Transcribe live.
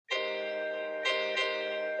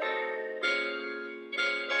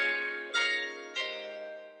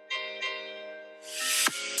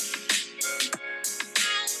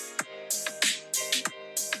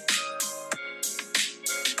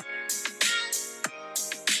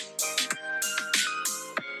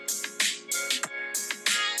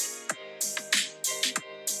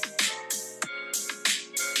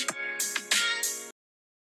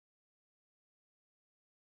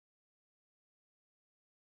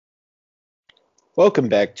Welcome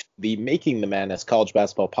back to the Making the Madness College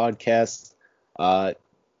Basketball Podcast. Uh,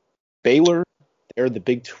 Baylor, they're the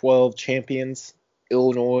Big 12 champions.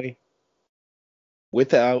 Illinois,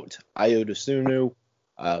 without Iota Sunu,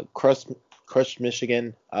 crushed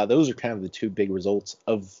Michigan. Those are kind of the two big results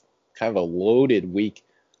of kind of a loaded week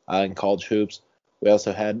in college hoops. We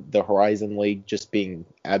also had the Horizon League just being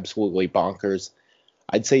absolutely bonkers.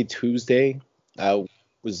 I'd say Tuesday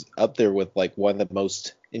was up there with like one of the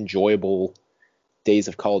most enjoyable days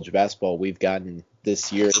of college basketball we've gotten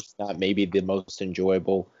this year. It's not maybe the most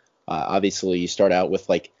enjoyable. Obviously, you start out with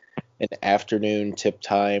like an afternoon tip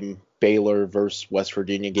time Baylor versus West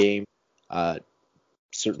Virginia game. Uh,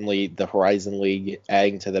 Certainly, the Horizon League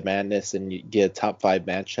adding to the madness, and you get a top five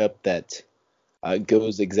matchup that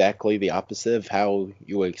goes exactly the opposite of how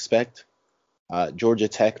you would expect. Georgia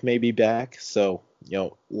Tech may be back, so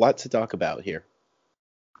lots to talk about here.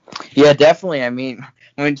 Yeah, definitely. I mean,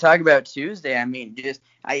 when we talk about Tuesday, I mean,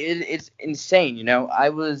 it's insane. I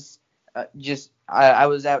was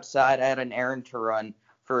outside. I had an errand to run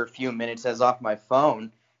for a few minutes. I was off my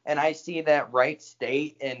phone, and I see that Wright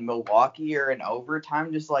State and Milwaukee are in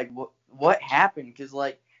overtime. Just like, what happened? Because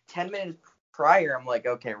like 10 minutes prior, I'm like,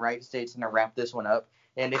 okay, Wright State's gonna wrap this one up.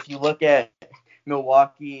 And if you look at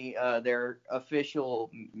Milwaukee, their official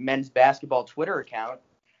men's basketball Twitter account,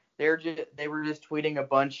 they were just tweeting a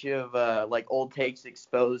bunch of like old takes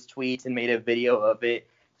exposed tweets and made a video of it.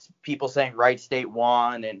 People saying Wright State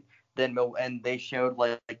won, and and they showed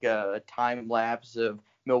like a time lapse of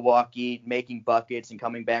Milwaukee making buckets and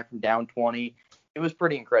coming back from down 20. It was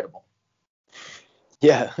pretty incredible.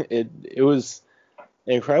 Yeah, it was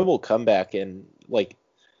an incredible comeback, and like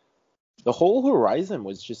the whole Horizon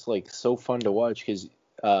was just like so fun to watch because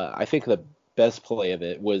I think the best play of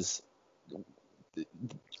it was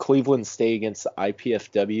Cleveland State against the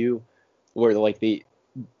IPFW, where like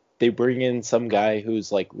they bring in some guy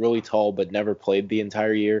who's like really tall but never played the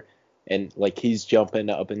entire year, and like he's jumping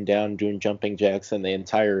up and down doing jumping jacks, and the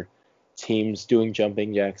entire team's doing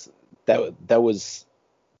jumping jacks. That was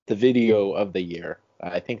the video of the year.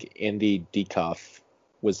 I think Andy Dekoff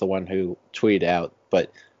was the one who tweeted out,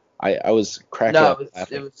 but I was cracking No, up it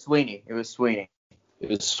laughing. was Sweeney. It was Sweeney. It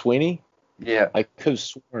was Sweeney. Yeah. I could have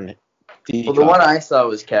sworn Well, the Dekoff. one I saw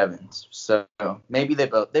was Kevin's, so maybe they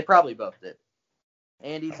probably both did.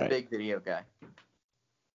 Andy's a Right. big video guy.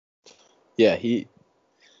 Yeah,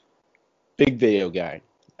 big video guy.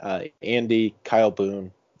 Andy, Kyle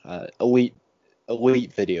Boone, elite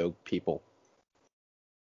video people.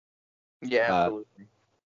 Yeah, Uh, absolutely.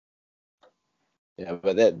 yeah,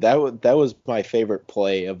 but that was my favorite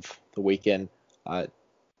play of the weekend,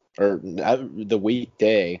 or the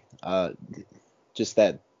weekday. Just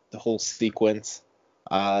that the whole sequence.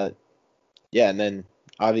 Uh, yeah, and then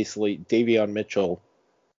obviously Davion Mitchell,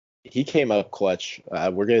 he came up clutch.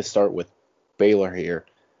 We're gonna start with Baylor here.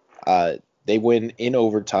 They win in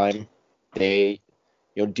overtime. They,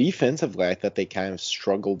 defensively, I thought they kind of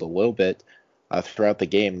struggled a little bit throughout the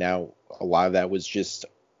game. Now, a lot of that was just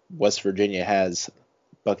West Virginia has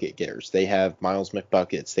bucket getters. They have Miles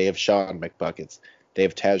McBuckets. They have Sean McBuckets. They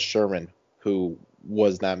have Taz Sherman, who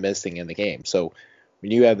was not missing in the game. So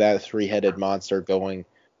when you have that three-headed monster going,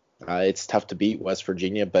 it's tough to beat West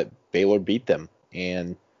Virginia, but Baylor beat them.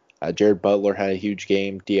 And Jared Butler had a huge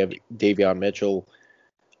game. Davion Mitchell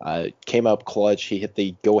came up clutch. He hit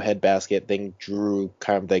the go-ahead basket, then drew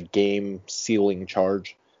kind of the game-sealing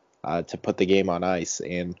charge to put the game on ice.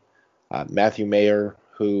 And Matthew Mayer,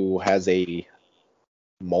 who has a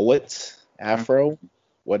mullet, afro,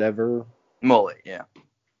 whatever. Mullet, yeah.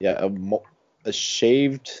 Yeah, a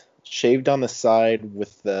shaved on the side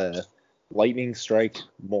with the lightning strike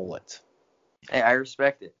mullet. Hey, I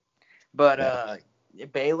respect it. But Yeah.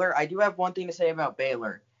 Baylor, I do have one thing to say about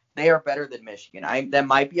Baylor. They are better than Michigan. That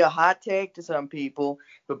might be a hot take to some people,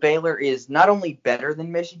 but Baylor is not only better than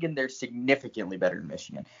Michigan, they're significantly better than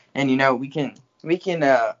Michigan. And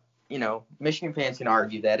Michigan fans can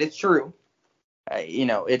argue that it's true.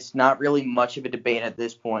 It's not really much of a debate at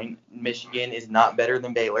this point. Michigan is not better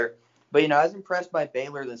than Baylor. But, I was impressed by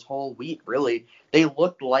Baylor this whole week, really. They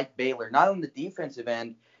looked like Baylor, not on the defensive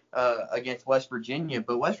end against West Virginia,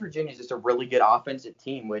 but West Virginia is just a really good offensive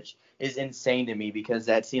team, which is insane to me because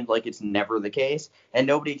that seems like it's never the case. And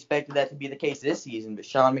nobody expected that to be the case this season. But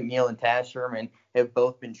Sean McNeil and Taz Sherman have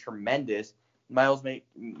both been tremendous. Miles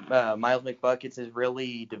McBuckets has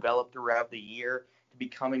really developed throughout the year to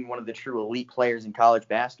becoming one of the true elite players in college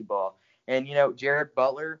basketball. And, Jared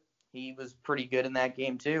Butler, he was pretty good in that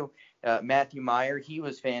game too. Matthew Mayer, he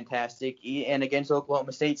was fantastic. And against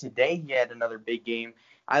Oklahoma State today, he had another big game.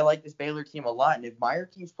 I like this Baylor team a lot. And if Mayer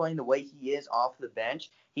keeps playing the way he is off the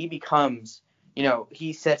bench, he becomes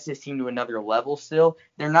he sets his team to another level still.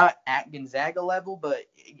 They're not at Gonzaga level, but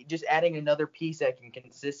just adding another piece that can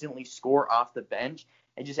consistently score off the bench,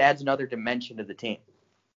 it just adds another dimension to the team.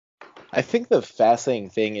 I think the fascinating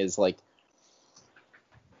thing is, like,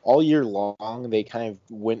 all year long, they kind of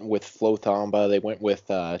went with Flo Thamba. They went with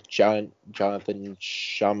Jonathan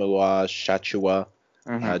Shachua,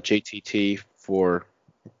 JTT for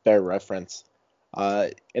better reference.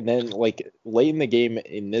 And then, like, late in the game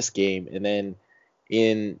in this game, and then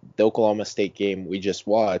in the Oklahoma State game we just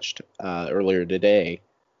watched earlier today,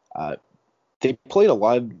 they played a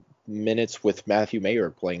lot of minutes with Matthew Mayer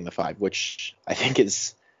playing the 5, which I think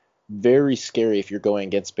is very scary if you're going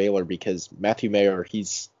against Baylor, because Matthew Mayer,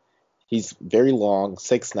 he's very long,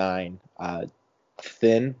 6'9",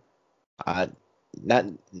 thin,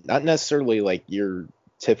 not necessarily like your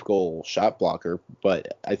typical shot blocker,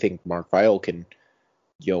 but I think Mark Vial can,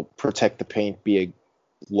 protect the paint, be a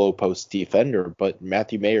low post defender. But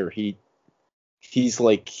Matthew Mayer, he's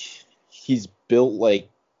built like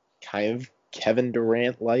kind of Kevin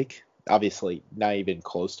Durant like, obviously not even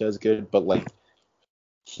close to as good, but like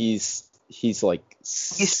he's like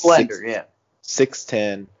he's slender,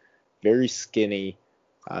 6'10", very skinny,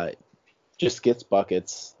 just gets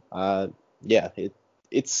buckets.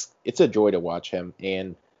 It's a joy to watch him,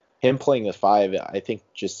 and him playing the 5, I think,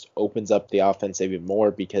 just opens up the offense even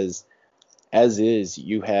more, because as is,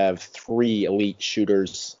 you have 3 elite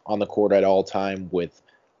shooters on the court at all time, with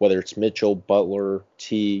whether it's Mitchell, Butler,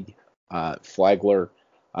 Teague, Flagler.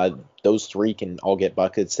 Those 3 can all get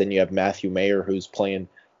buckets. Then you have Matthew Mayer, who's playing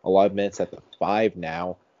a lot of minutes at the 5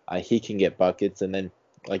 now. He can get buckets. And then,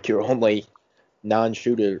 like, your only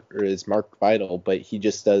non-shooter is Mark Vital, but he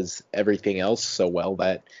just does everything else so well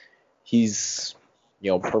that he's,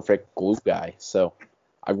 perfect glue guy. So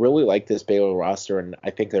I really like this Baylor roster, and I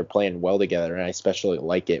think they're playing well together, and I especially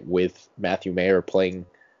like it with Matthew Mayer playing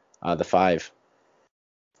the 5.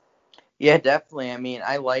 Yeah, definitely. I mean,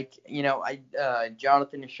 I like,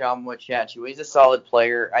 Jonathan Shachua, he's a solid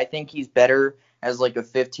player. I think he's better as like a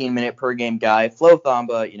 15-minute per game guy. Flo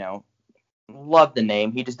Thamba, love the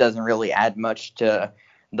name. He just doesn't really add much to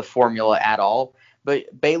the formula at all.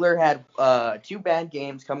 But Baylor had 2 bad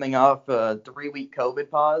games coming off a 3-week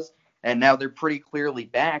COVID pause, and now they're pretty clearly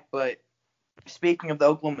back. But speaking of the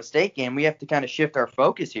Oklahoma State game, we have to kind of shift our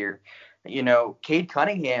focus here. Cade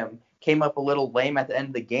Cunningham came up a little lame at the end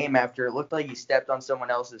of the game after it looked like he stepped on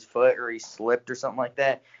someone else's foot or he slipped or something like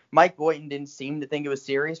that. Mike Boynton didn't seem to think it was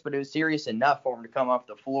serious, but it was serious enough for him to come off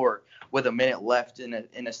the floor with a minute left in a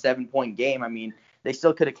 7-point game. I mean, they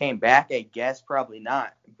still could have came back, I guess, probably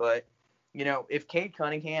not. But, if Cade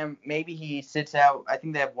Cunningham, maybe he sits out, I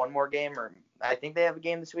think they have one more game, or I think they have a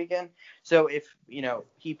game this weekend. So if,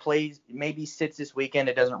 he plays, maybe sits this weekend,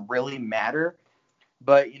 it doesn't really matter.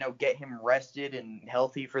 But, get him rested and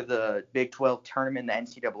healthy for the Big 12 tournament, the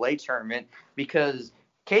NCAA tournament, because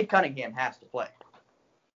Cade Cunningham has to play.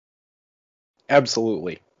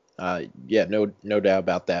 Absolutely. No doubt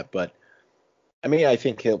about that. But, I mean, I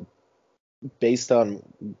think based on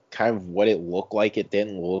kind of what it looked like, it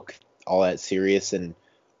didn't look all that serious. And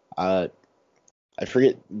I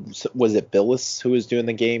forget, was it Billis who was doing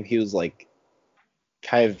the game? He was like,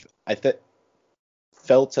 kind of,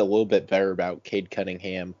 felt a little bit better about Cade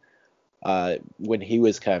Cunningham when he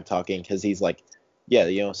was kind of talking, because he's like,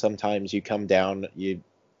 sometimes you come down, you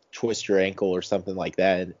twist your ankle or something like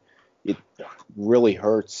that, and it really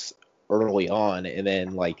hurts early on, and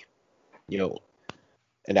then, like,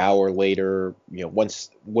 an hour later,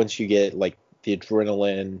 once you get like the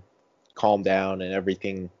adrenaline calm down and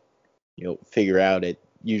everything, figure out, it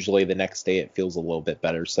usually the next day it feels a little bit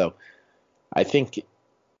better. So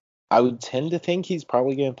I would tend to think he's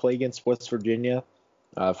probably going to play against West Virginia.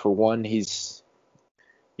 For one, he's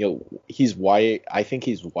wired. I think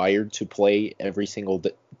he's wired to play every single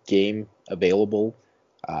game available.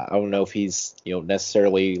 I don't know if he's,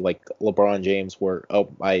 necessarily like LeBron James, where,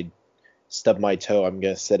 I stubbed my toe, I'm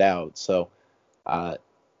going to sit out. So, I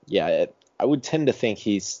would tend to think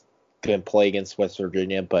he's going to play against West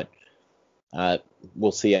Virginia, but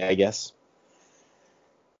we'll see, I guess.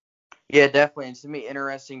 Yeah, definitely. It's going to be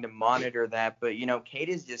interesting to monitor that. But, Cade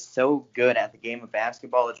is just so good at the game of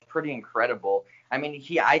basketball. It's pretty incredible. I mean,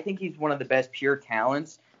 I think he's one of the best pure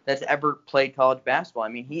talents that's ever played college basketball. I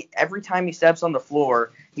mean, every time he steps on the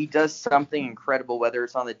floor, he does something incredible, whether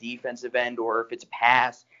it's on the defensive end or if it's a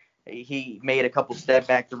pass. He made a couple step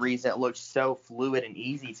back threes that looked so fluid and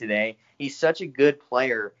easy today. He's such a good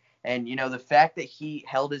player. And, the fact that he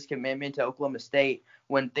held his commitment to Oklahoma State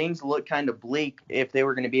when things looked kind of bleak if they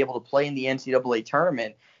were going to be able to play in the NCAA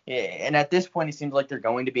tournament, And at this point, it seems like they're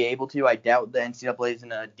going to be able to. I doubt the NCAA is going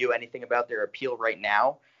to do anything about their appeal right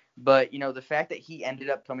now. But, the fact that he ended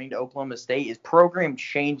up coming to Oklahoma State is program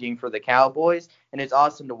changing for the Cowboys, and it's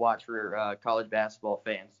awesome to watch for college basketball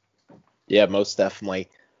fans. Yeah, most definitely.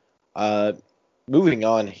 Moving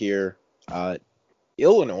on here,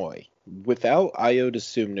 Illinois, without Ayo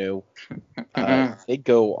Dosunmu, they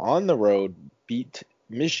go on the road, beat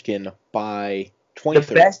Michigan by 23.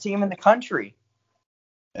 The best team in the country.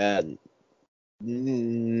 And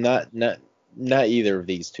not either of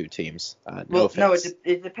these two teams. No,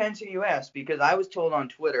 it depends who you ask, because I was told on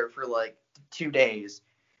Twitter for like 2 days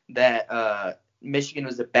that Michigan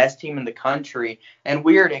was the best team in the country. And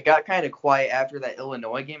weird, it got kind of quiet after that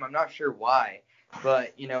Illinois game. I'm not sure why.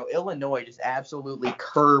 But, Illinois just absolutely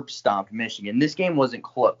curb stomped Michigan. This game wasn't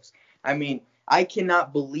close. I mean, I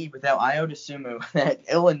cannot believe without Ayo Dosunmu that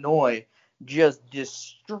Illinois just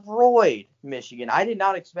destroyed Michigan. I did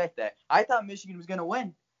not expect that. I thought Michigan was going to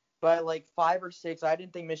win by like 5 or 6. I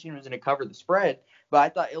didn't think Michigan was going to cover the spread, but I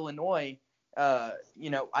thought Illinois, I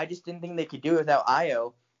just didn't think they could do it without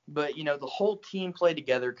Ayo. But, the whole team played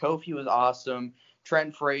together. Kofi was awesome.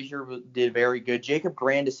 Trent Frazier did very good. Jacob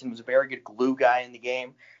Grandison was a very good glue guy in the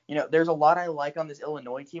game. There's a lot I like on this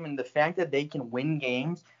Illinois team, and the fact that they can win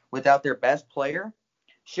games without their best player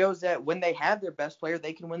shows that when they have their best player,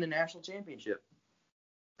 they can win the national championship.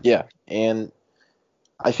 Yeah, and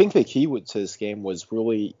I think the key to this game was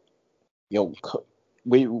really, I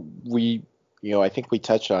think we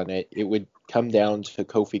touched on it. It would come down to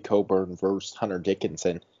Kofi Cockburn versus Hunter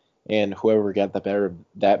Dickinson, and whoever got the better of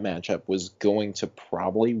that matchup was going to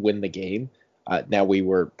probably win the game. Now, we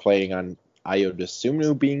were planning on Ayo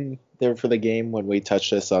Dosunmu being there for the game when we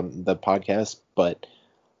touched this on the podcast, but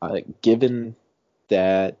given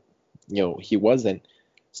that, he wasn't,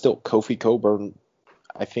 still Kofi Cockburn,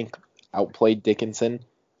 I think, outplayed Dickinson.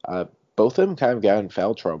 Both of them kind of got in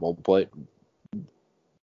foul trouble, but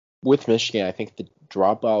with Michigan, I think the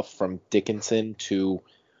drop-off from Dickinson to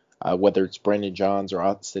whether it's Brandon Johns or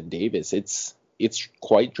Austin Davis, it's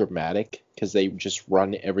quite dramatic because they just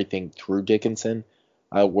run everything through Dickinson.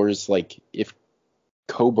 Whereas, if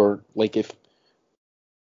Cockburn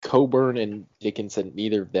and Dickinson,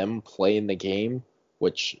 neither of them play in the game,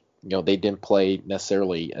 which, they didn't play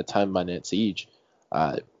necessarily a ton of minutes each.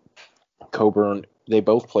 Cockburn, they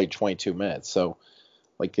both played 22 minutes. So,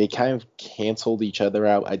 they kind of canceled each other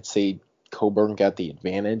out. I'd say Cockburn got the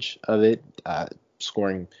advantage of it,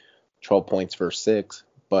 scoring 12 points versus 6.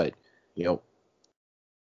 But,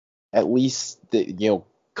 at least,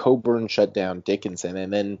 Cockburn shut down Dickinson.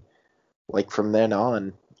 And then, from then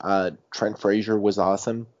on, Trent Frazier was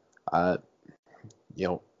awesome.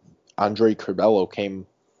 Andre Curbelo came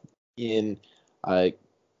in,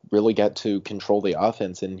 really got to control the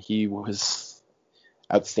offense, and he was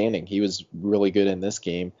outstanding. He was really good in this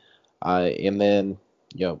game. And then,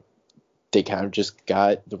 they kind of just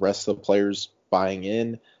got the rest of the players buying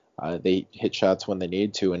in. They hit shots when they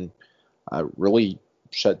needed to, and really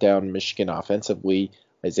shut down Michigan offensively.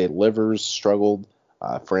 Isaiah Livers struggled.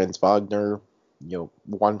 Franz Wagner,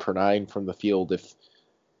 1 for 9 from the field. If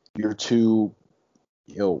your two,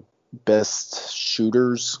 best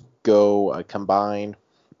shooters go combined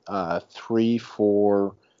 3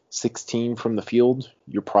 for 16 from the field,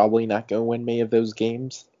 you're probably not going to win many of those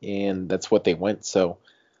games, and that's what they went. So,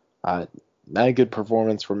 not a good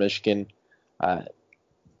performance for Michigan.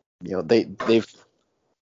 They've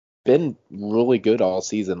been really good all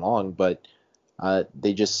season long, but I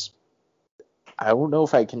don't know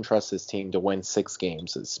if I can trust this team to win 6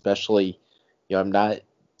 games, especially, I'm not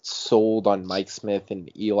sold on Mike Smith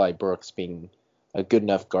and Eli Brooks being a good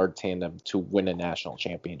enough guard tandem to win a national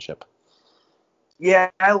championship. Yeah,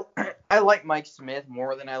 I like Mike Smith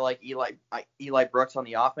more than I like Eli Brooks on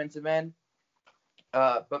the offensive end.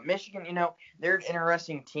 But Michigan, they're an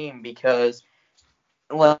interesting team because,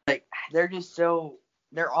 they're just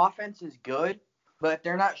their offense is good, but if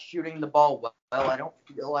they're not shooting the ball well, I don't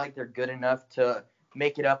feel like they're good enough to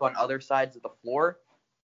make it up on other sides of the floor.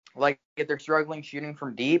 If they're struggling shooting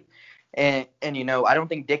from deep, and I don't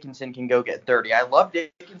think Dickinson can go get 30. I love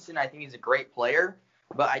Dickinson. I think he's a great player,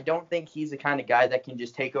 but I don't think he's the kind of guy that can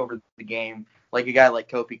just take over the game like a guy like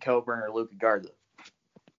Kofi Cockburn or Luka Garza.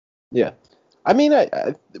 Yeah. I mean,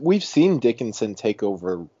 we've seen Dickinson take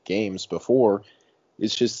over games before.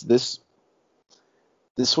 It's just this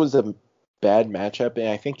was a bad matchup, and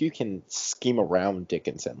I think you can scheme around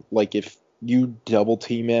Dickinson. If you double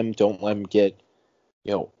team him, don't let him get,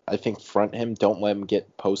 I think front him, don't let him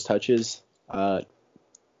get post touches.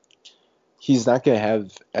 He's not going to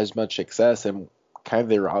have as much success, and kind of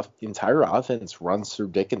their entire offense runs through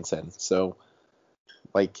Dickinson. So,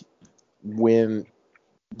 like when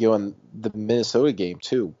in the Minnesota game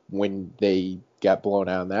too, when they got blown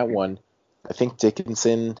out in that one, I think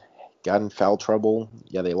Dickinson got in foul trouble.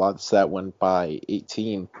 Yeah, they lost that one by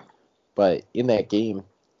 18. But in that game,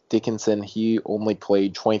 Dickinson, he only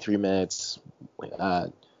played 23 minutes,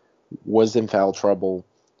 was in foul trouble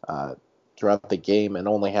throughout the game, and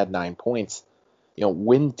only had 9 points.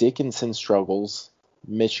 When Dickinson struggles,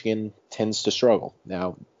 Michigan tends to struggle.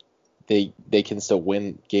 Now, they can still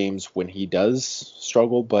win games when he does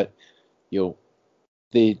struggle, but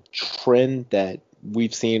the trend that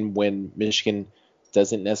we've seen when Michigan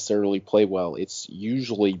doesn't necessarily play well, it's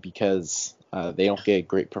usually because they don't get a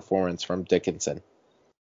great performance from Dickinson.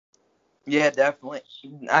 Yeah, definitely.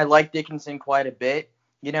 I like Dickinson quite a bit.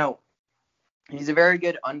 He's a very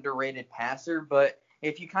good underrated passer, but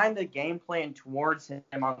if you kind of game plan towards him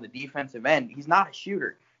on the defensive end, he's not a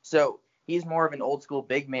shooter. So he's more of an old school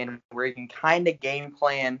big man where you can kind of game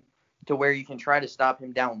plan to where you can try to stop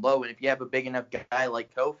him down low. And if you have a big enough guy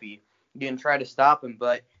like Kofi, you can try to stop him.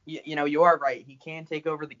 But, you are right. He can take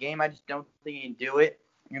over the game. I just don't think he can do it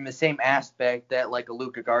in the same aspect that like a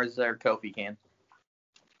Luka Garza or Kofi can.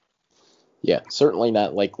 Yeah, certainly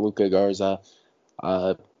not like Luka Garza.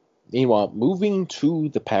 Meanwhile, moving to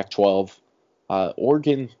the Pac-12,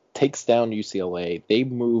 Oregon takes down UCLA. They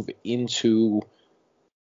move into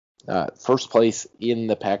first place in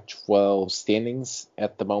the Pac-12 standings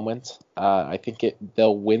at the moment. I think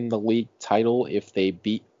they'll win the league title if they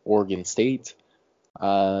beat Oregon State.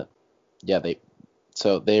 So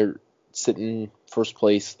they're sitting first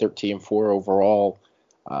place, 13-4 overall.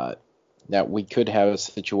 Now we could have a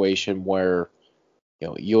situation where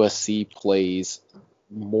USC plays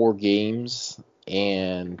more games,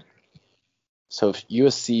 and so if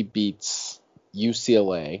USC beats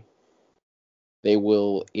UCLA, they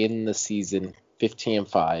will end the season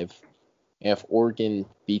 15-5. And if Oregon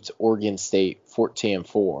beats Oregon State 14-4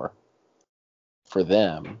 for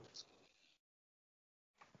them,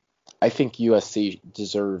 I think USC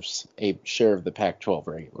deserves a share of the Pac-12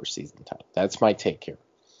 regular season title. That's my take here.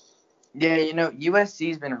 Yeah,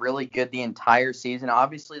 USC's been really good the entire season.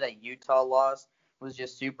 Obviously, that Utah loss was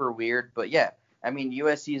just super weird. But, yeah,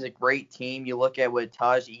 USC is a great team. You look at what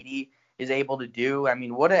Taj Edey is able to do.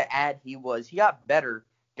 What an ad he was. He got better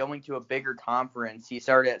going to a bigger conference. He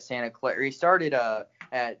started at Santa Clara. He started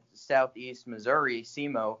at Southeast Missouri,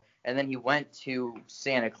 SEMO, and then he went to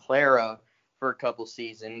Santa Clara for a couple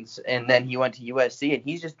seasons, and then he went to USC, and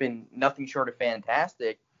he's just been nothing short of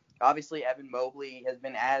fantastic. Obviously, Evan Mobley has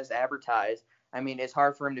been as advertised. It's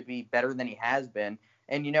hard for him to be better than he has been.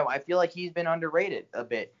 And, I feel like he's been underrated a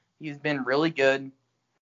bit. He's been really good.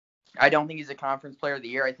 I don't think he's a conference player of the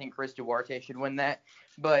year. I think Chris Duarte should win that.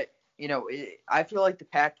 But, I feel like the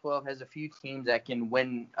Pac-12 has a few teams that can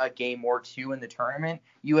win a game or two in the tournament,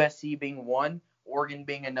 USC being one, Oregon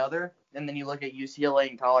being another. And then you look at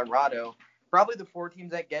UCLA and Colorado, probably the 4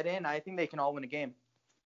 teams that get in, I think they can all win a game.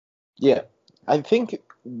 Yeah, I think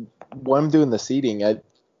when I'm doing the seeding, I'm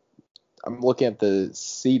looking at the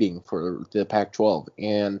seeding for the Pac-12,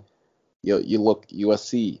 and you look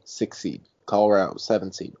USC 6 seed, Colorado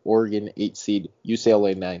 7 seed, Oregon 8 seed,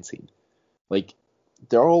 UCLA 9 seed. Like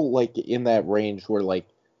they're all like in that range where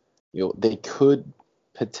they could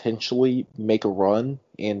potentially make a run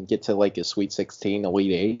and get to like a Sweet 16,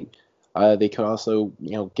 Elite 8. They could also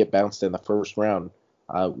get bounced in the first round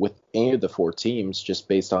with any of the 4 teams just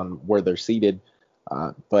based on where they're seated.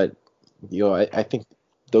 But I think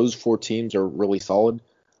those 4 teams are really solid,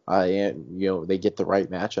 and they get the right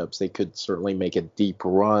matchups. They could certainly make a deep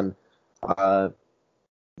run.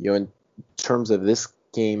 In terms of this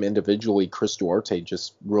game individually, Chris Duarte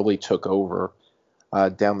just really took over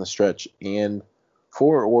down the stretch. And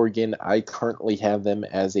for Oregon, I currently have them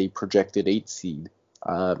as a projected 8 seed.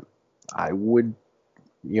 I would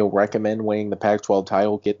recommend winning the Pac-12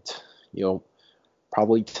 title, get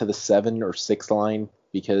probably to the 7 or 6 line,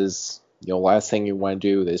 because last thing you want to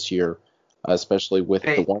do this year, especially with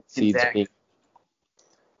the 1 seeds,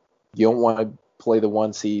 you don't want to play the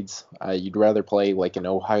 1 seeds. You'd rather play like an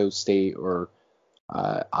Ohio State or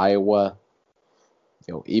Iowa,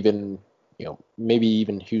 even maybe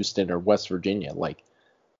even Houston or West Virginia. Like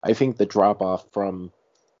I think the drop off from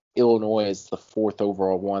Illinois is the 4th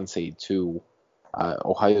overall 1 seed to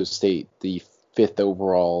Ohio State, the 5th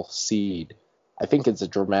overall seed, I think it's a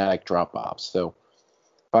dramatic drop off. So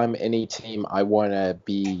if I'm any team, I want to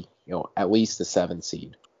be, at least a 7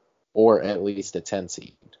 seed or at least a 10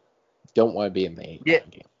 seed. Don't want to be in the 8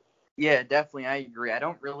 game. Yeah, definitely. I agree. I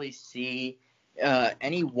don't really see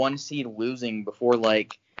any 1 seed losing before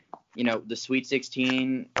like the Sweet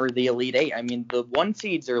 16 or the Elite Eight. I mean, the 1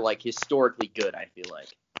 seeds are like historically good, I feel like.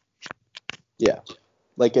 Yeah.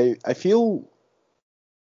 Like, I feel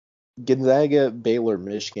Gonzaga, Baylor,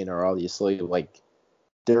 Michigan are obviously, like,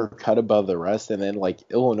 they're cut above the rest. And then, like,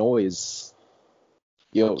 Illinois is,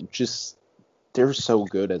 just, they're so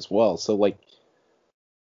good as well. So, like,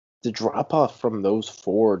 the drop off from those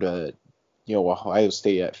four to, Ohio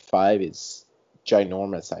State at 5 is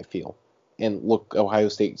ginormous, I feel. And look, Ohio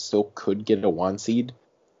State still could get a 1 seed.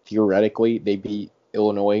 Theoretically, they beat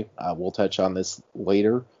Illinois. We'll touch on this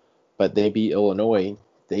later. But they beat Illinois.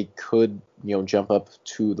 They could, jump up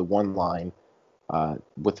to the 1 line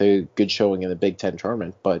with a good showing in the Big Ten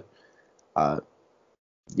tournament. But,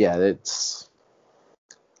 yeah,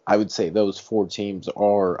 I would say those 4 teams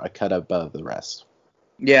are a cut above the rest.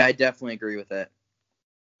 Yeah, I definitely agree with that.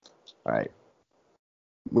 All right.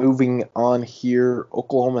 Moving on here,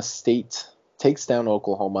 Oklahoma State takes down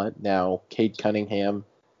Oklahoma. Now, Cade Cunningham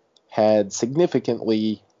had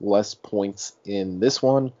significantly less points in this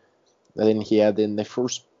one than he had in the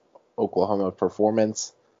first Oklahoma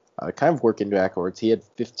performance. Kind of working backwards. He had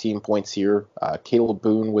 15 points here. Caleb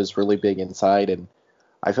Boone was really big inside, and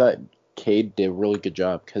I thought Cade did a really good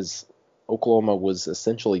job because Oklahoma was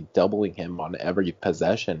essentially doubling him on every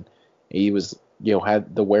possession. He was,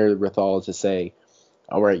 had the wherewithal to say,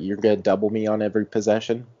 all right, you're going to double me on every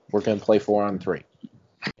possession. We're going to play 4-on-3.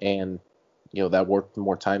 And, that worked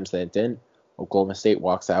more times than it didn't. Oklahoma State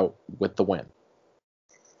walks out with the win.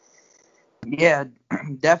 Yeah,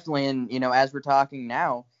 definitely. And, as we're talking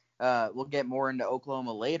now, we'll get more into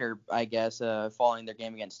Oklahoma later, I guess, following their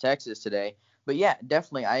game against Texas today. But, yeah,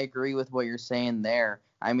 definitely, I agree with what you're saying there.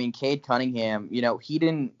 I mean, Cade Cunningham, he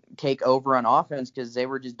didn't take over on offense because they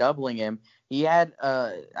were just doubling him. He had,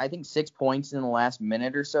 I think, 6 points in the last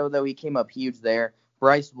minute or so, though. He came up huge there.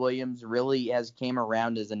 Bryce Williams really has came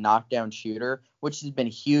around as a knockdown shooter, which has been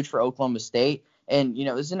huge for Oklahoma State. And,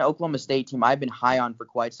 this is an Oklahoma State team I've been high on for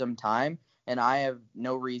quite some time, and I have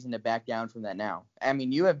no reason to back down from that now. I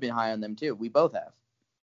mean, you have been high on them, too. We both have.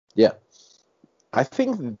 Yeah. I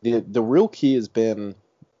think the real key has been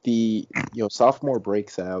the sophomore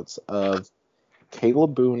breakouts of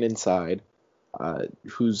Caleb Boone inside,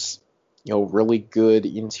 who's really good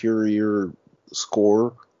interior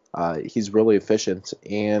scorer. He's really efficient,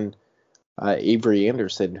 and Avery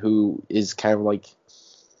Anderson, who is kind of like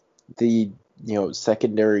the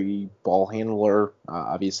secondary ball handler.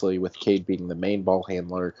 Obviously, with Cade being the main ball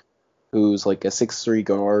handler, who's like a 6'3"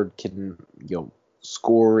 guard, can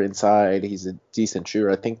score inside. He's a decent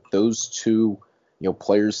shooter. I think those two,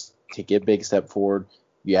 players take a big step forward.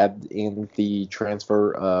 You add in the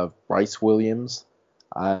transfer of Bryce Williams,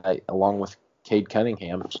 along with Cade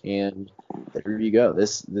Cunningham, and there you go.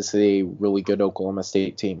 This is a really good Oklahoma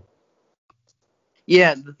State team.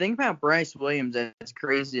 Yeah, the thing about Bryce Williams that's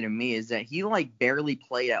crazy to me is that he barely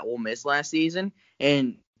played at Ole Miss last season,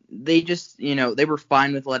 and they just, they were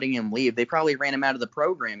fine with letting him leave. They probably ran him out of the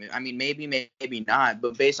program. I mean, maybe not,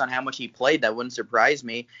 but based on how much he played, that wouldn't surprise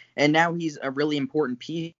me. And now he's a really important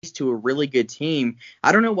piece to a really good team.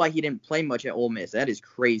 I don't know why he didn't play much at Ole Miss. That is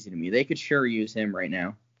crazy to me. They could sure use him right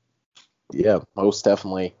now. Yeah, most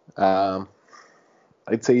definitely. I'd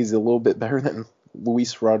say he's a little bit better than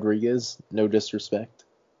Luis Rodriguez. No disrespect.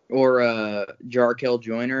 Or Jarkel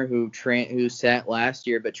Joyner, who sat last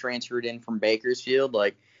year but transferred in from Bakersfield.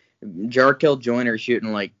 Jarkel Joyner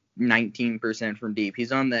shooting 19% from deep.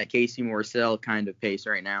 He's on that Casey Morsell kind of pace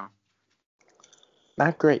right now.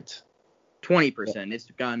 Not great. 20%. Yeah. It's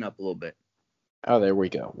gone up a little bit. Oh, there we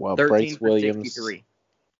go. Well, 13 Bryce for Williams. 63.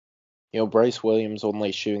 Bryce Williams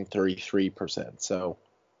only shooting 33%. So,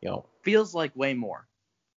 feels like way more.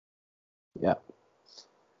 Yeah.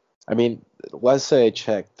 I mean, let's say I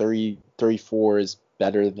check 34 is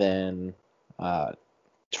better than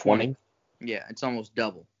 20. Yeah, it's almost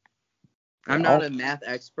double. I'm not a math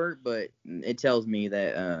expert, but it tells me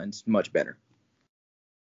that it's much better.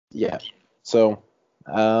 Yeah. So,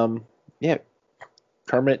 yeah,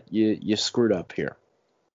 Kermit, you screwed up here.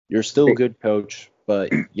 You're still a good coach,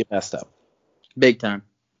 but you messed up. Big time.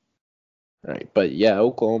 All right. But, yeah,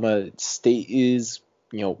 Oklahoma State is,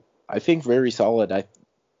 I think very solid. I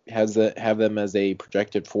have them as a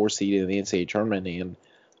projected 4 seed in the NCAA tournament, and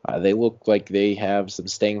they look like they have some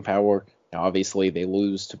staying power. Now, obviously, they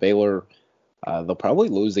lose to Baylor. They'll probably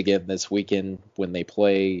lose again this weekend when they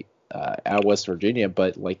play at West Virginia,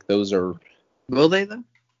 but those are. Will they though?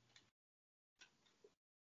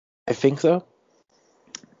 I think so.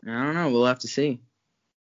 I don't know. We'll have to see.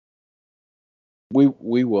 We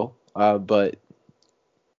will, but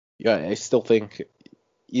yeah, I still think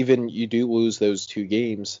even you do lose those 2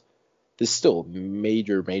 games, this is still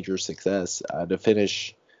major, major success to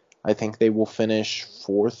finish. I think they will finish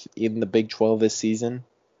 4th in the Big 12 this season.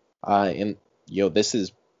 And this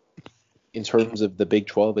is in terms of the Big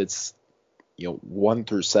 12. It's 1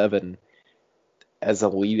 through 7 as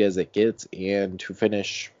elite as it gets, and to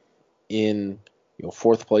finish in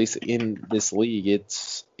 4th place in this league,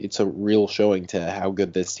 it's a real showing to how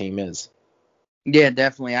good this team is. Yeah,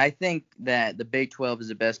 definitely. I think that the Big 12 is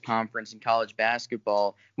the best conference in college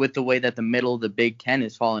basketball, with the way that the middle of the Big 10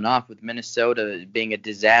 has fallen off, with Minnesota being a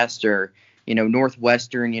disaster,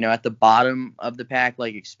 Northwestern, at the bottom of the pack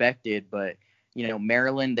like expected, but,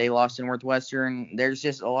 Maryland, they lost to Northwestern. There's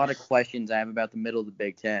just a lot of questions I have about the middle of the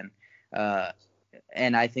Big 10,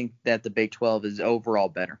 and I think that the Big 12 is overall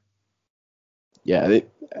better. Yeah,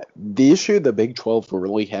 the issue the Big 12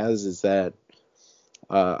 really has is that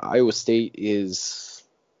Iowa State is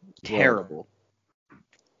terrible,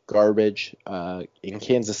 garbage. In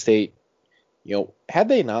Kansas State, had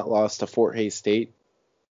they not lost to Fort Hays State,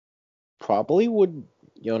 probably would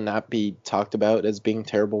not be talked about as being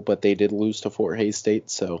terrible, but they did lose to Fort Hays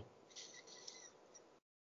State, so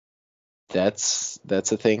that's a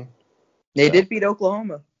thing. They did beat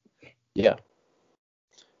Oklahoma. Yeah.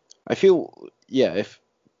 I feel, if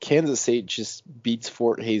Kansas State just beats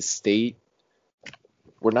Fort Hays State,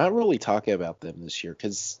 we're not really talking about them this year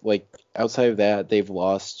because, outside of that, they've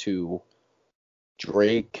lost to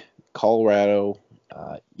Drake, Colorado,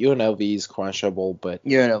 UNLV is questionable, but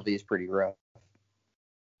UNLV is pretty rough.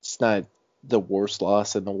 It's not the worst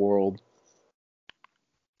loss in the world.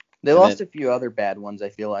 They lost a few other bad ones, I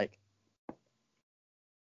feel like.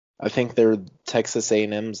 I think they're Texas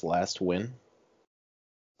A&M's last win.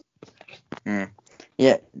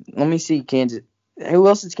 Yeah, let me see Kansas. Who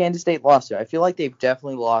else has Kansas State lost to? I feel like they've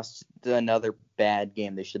definitely lost to another bad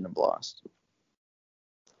game they shouldn't have lost.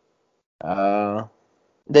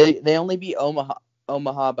 They only beat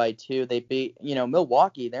Omaha by 2. They beat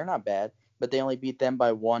Milwaukee. They're not bad, but they only beat them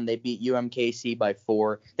by 1. They beat UMKC by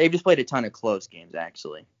 4. They've just played a ton of close games,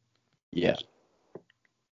 actually. Yeah.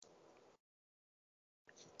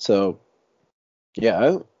 So,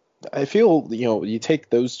 yeah, I feel you take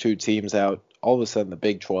those two teams out, all of a sudden the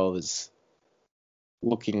Big 12 is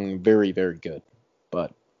looking very, very good.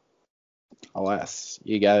 But alas,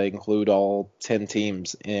 you got to include all 10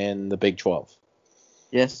 teams in the Big 12.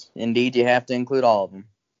 Yes, indeed, you have to include all of them.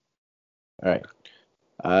 All right.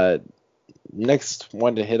 Next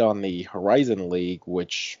one to hit on the Horizon League,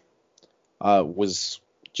 which was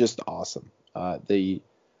just awesome. The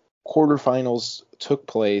quarterfinals took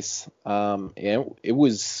place, and it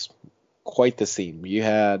was quite the scene. You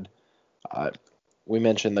had, we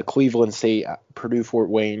mentioned the Cleveland State, Purdue Fort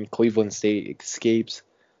Wayne. Cleveland State escapes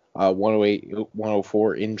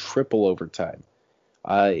 108-104 in triple overtime.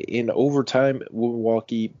 In overtime,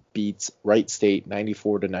 Milwaukee beats Wright State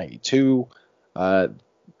 94-92.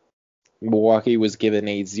 Milwaukee was given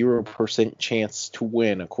a 0% chance to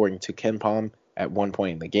win, according to KenPom, at one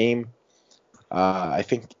point in the game. I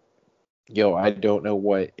think, I don't know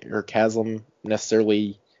what Eric Haslam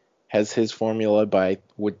necessarily has his formula, but I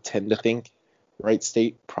would tend to think Wright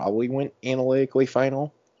State probably went analytically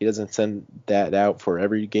final. He doesn't send that out for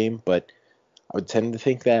every game, but I would tend to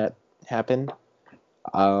think that happened.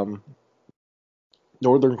 Northern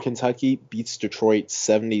Kentucky beats Detroit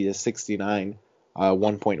 70-69,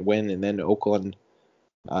 1-point win, and then Oakland,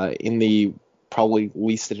 in the probably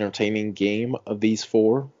least entertaining game of these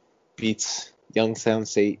four, beats Youngstown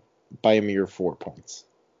State by a mere 4 points.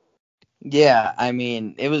 Yeah, I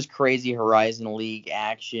mean, it was crazy Horizon League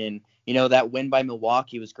action. That win by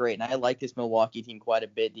Milwaukee was great, and I like this Milwaukee team quite a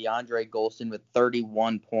bit. DeAndre Golston with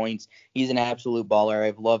 31 points. He's an absolute baller.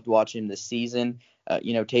 I've loved watching him this season.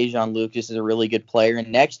 Tajon Lucas is a really good player,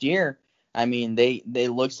 and next year, I mean, they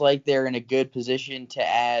looks like they're in a good position to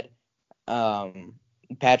add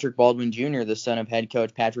Patrick Baldwin Jr., the son of head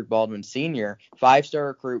coach Patrick Baldwin Sr., 5-star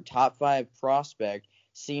recruit, top 5 prospect.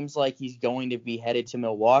 Seems like he's going to be headed to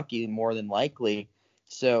Milwaukee more than likely.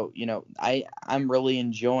 So, I'm really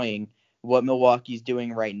enjoying what Milwaukee's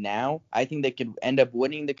doing right now. I think they could end up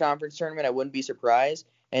winning the conference tournament. I wouldn't be surprised.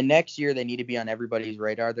 And next year, they need to be on everybody's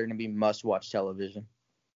radar. They're going to be must-watch television.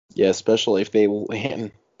 Yeah, especially if they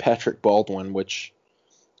land Patrick Baldwin, which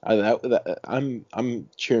I'm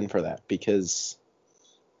cheering for that because,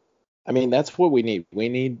 I mean, that's what we need. We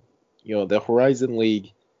need, the Horizon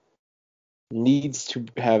League needs to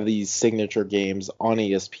have these signature games on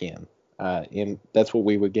ESPN, and that's what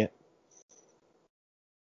we would get.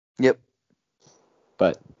 Yep.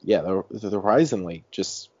 But yeah, the Horizon League,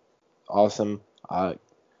 just awesome.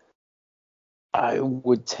 I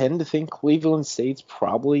would tend to think Cleveland State's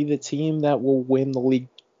probably the team that will win the league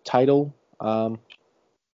title.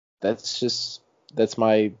 That's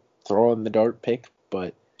my throw in the dart pick,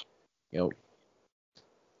 but you know,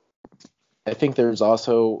 I think there's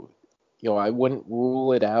also, I wouldn't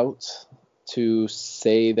rule it out to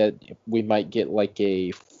say that we might get like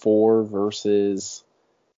a 4 versus,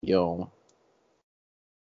 or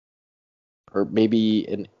maybe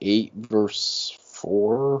an 8 versus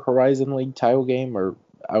 4 Horizon League title game, or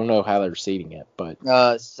I don't know how they're seeding it, but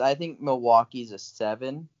I think Milwaukee's a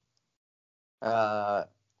 7.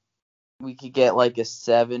 We could get like a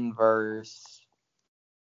 7 versus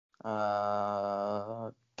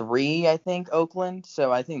 3, I think, Oakland.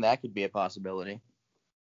 So I think that could be a possibility.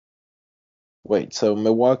 wait, so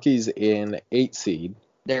Milwaukee's in 8 seed.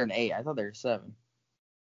 They're an 8. I thought they were 7.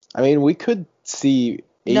 I mean, we could see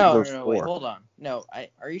 8 versus 4. Wait, hold on. No,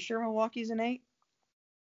 are you sure Milwaukee's an 8?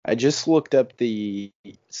 I just looked up the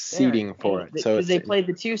seeding for it. So because they played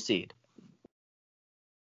the 2 seed.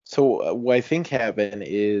 So what I think happened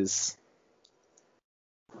is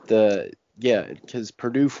because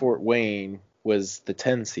Purdue Fort Wayne was the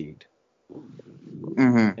 10 seed.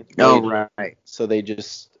 Mm-hmm. Oh, right. So they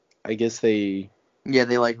just, I guess they... Yeah,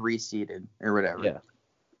 they like reseeded or whatever. Yeah.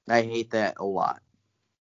 I hate that a lot.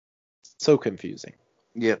 So confusing.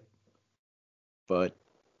 Yep. But,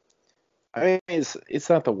 I mean, it's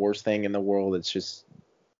not the worst thing in the world. It's just...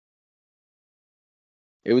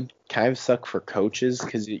 It would kind of suck for coaches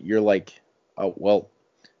because you're like, oh, well,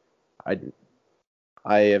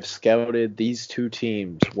 I have scouted these 2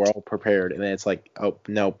 teams. We're all prepared. And then it's like, oh,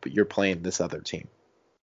 nope, you're playing this other team.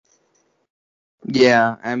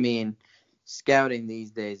 Yeah, I mean, scouting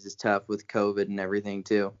these days is tough with COVID and everything,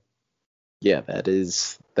 too. Yeah, that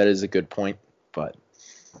is a good point. But,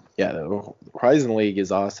 yeah, the Horizon League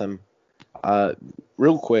is awesome.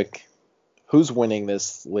 Real quick, who's winning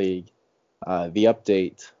this league? The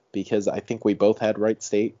update, because I think we both had Wright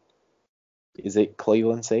State. Is it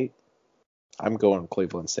Cleveland State? I'm going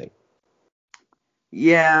Cleveland State.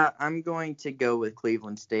 Yeah, I'm going to go with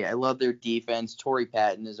Cleveland State. I love their defense. Torrey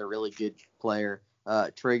Patton is a really good player.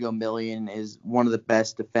 Trago Million is one of the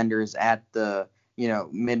best defenders at the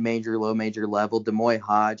mid-major, low-major level. Demoy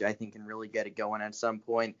Hodge, I think, can really get it going at some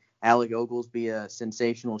point. Alec Oglesby, a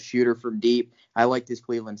sensational shooter from deep. I like this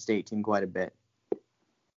Cleveland State team quite a bit.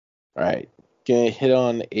 All right, gonna hit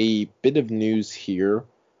on a bit of news here.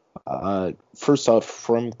 First off,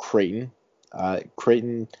 from Creighton.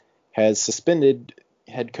 Creighton has suspended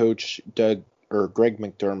head coach Greg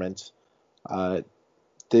McDermott.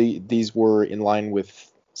 These were in line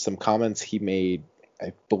with some comments he made,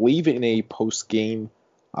 I believe, in a post-game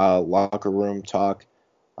locker room talk.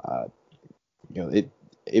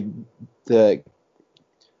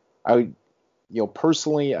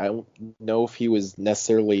 Personally, I don't know if he was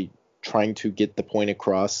necessarily trying to get the point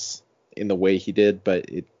across in the way he did, but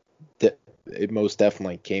it most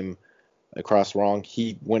definitely came across wrong.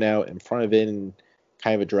 He went out in front of it and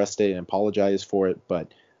kind of addressed it and apologized for it,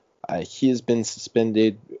 but he has been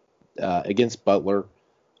suspended against Butler.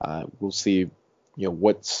 We'll see,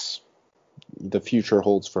 what's the future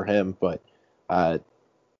holds for him, but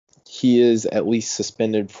he is at least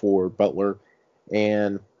suspended for Butler.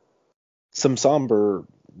 And some somber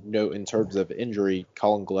note in terms of injury,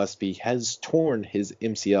 Colin Gillespie has torn his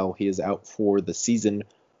MCL. He is out for the season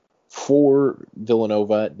for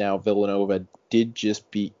Villanova. Now, Villanova did just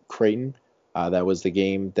beat Creighton. That was the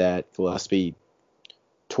game that Gillespie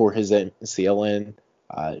tore his MCL in.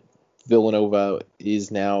 Villanova is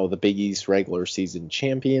now the Big East regular season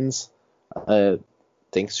champions,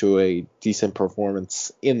 thanks to a decent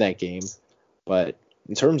performance in that game. But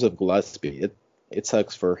in terms of Gillespie, it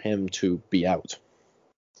sucks for him to be out.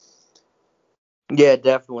 Yeah,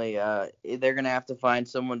 definitely. They're going to have to find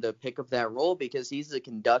someone to pick up that role because he's the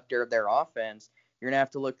conductor of their offense. You're going to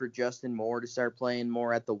have to look for Justin Moore to start playing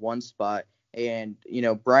more at the 1 spot. And,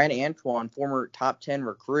 Brian Antoine, former top 10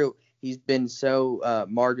 recruit, he's been so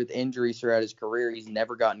marred with injuries throughout his career. He's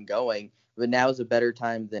never gotten going. But now is a better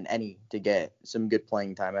time than any to get some good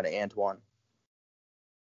playing time out of Antoine.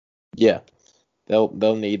 Yeah,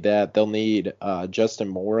 they'll need that. They'll need Justin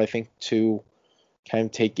Moore, I think, to kind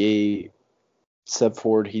of take a step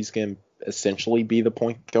forward. He's going to essentially be the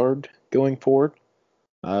point guard going forward,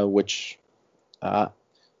 which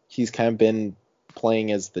he's kind of been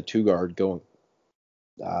playing as the 2 guard going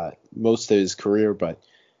most of his career. But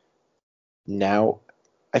now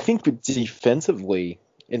I think defensively,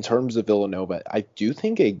 in terms of Villanova, I do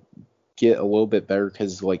think they get a little bit better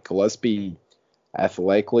because like Gillespie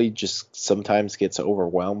athletically just sometimes gets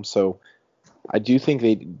overwhelmed. So I do think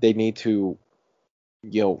they need to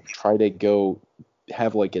try to go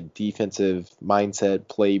have like a defensive mindset,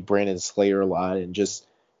 play Brandon Slayer a lot, and just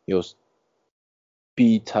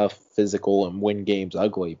be tough, physical, and win games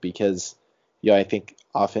ugly because, I think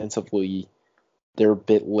offensively they're a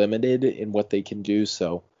bit limited in what they can do.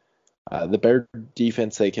 So the better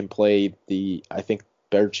defense they can play, I think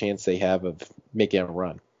better chance they have of making a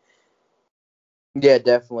run. Yeah,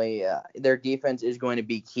 definitely. Their defense is going to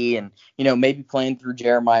be key, and maybe playing through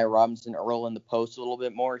Jeremiah Robinson Earl in the post a little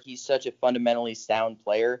bit more. He's such a fundamentally sound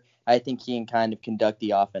player. I think he can kind of conduct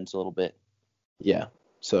the offense a little bit. Yeah.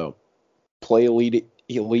 So play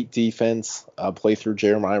elite defense. Play through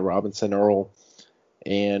Jeremiah Robinson Earl,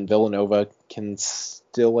 and Villanova can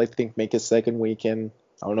still, I think, make a second weekend.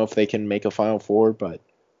 I don't know if they can make a Final Four, but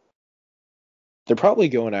they're probably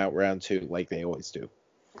going out round 2 like they always do.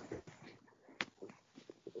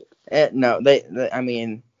 No,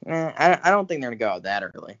 I don't think they're going to go out that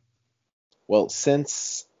early. Well,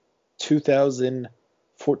 since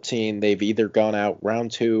 2014, they've either gone out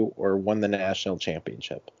round 2 or won the national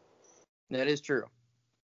championship. That is true.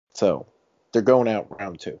 So they're going out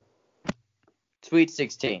round 2. Sweet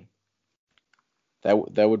 16.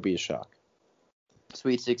 That would be a shock.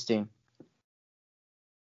 Sweet 16.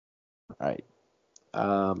 All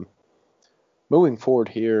right. Moving forward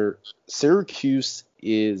here, Syracuse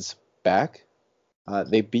is back.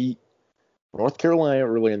 They beat North Carolina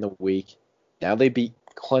earlier in the week. Now they beat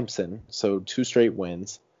Clemson, so 2 straight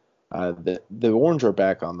wins. The Orange are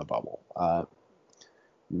back on the bubble.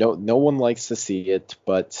 No one likes to see it,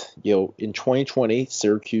 but in 2020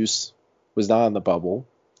 Syracuse was not on the bubble,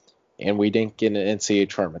 and we didn't get an NCAA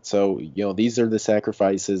tournament. So these are the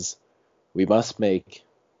sacrifices we must make.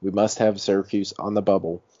 We must have Syracuse on the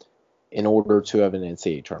bubble in order to have an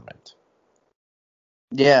NCAA tournament.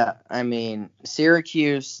 Yeah,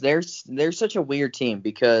 Syracuse, they're such a weird team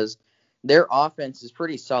because their offense is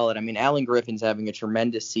pretty solid. Alan Griffin's having a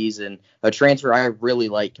tremendous season, a transfer I really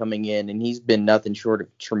like coming in, and he's been nothing short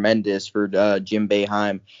of tremendous for Jim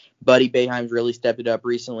Boeheim. Buddy Boeheim's really stepped it up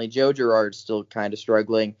recently. Joe Girard's still kind of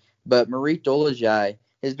struggling, but Marek Dolezaj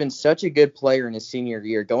has been such a good player in his senior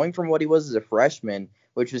year, going from what he was as a freshman,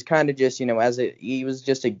 which was kind of just, he was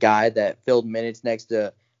just a guy that filled minutes next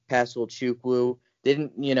to Pascal Chukwu.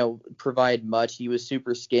 Didn't, provide much. He was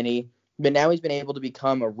super skinny, but now he's been able to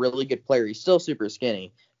become a really good player. He's still super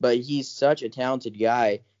skinny, but he's such a talented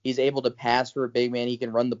guy. He's able to pass for a big man. He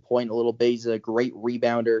can run the point a little bit. He's a great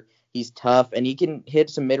rebounder. He's tough, and he can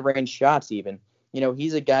hit some mid-range shots even.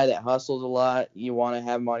 He's a guy that hustles a lot. You want to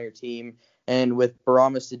have him on your team. And with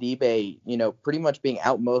Barama Sidibe, pretty much being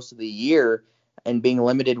out most of the year and being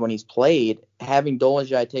limited when he's played, having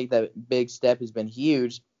Dolezaj take that big step has been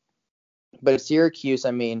huge. But at Syracuse,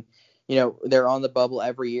 they're on the bubble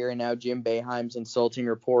every year, and now Jim Boeheim's insulting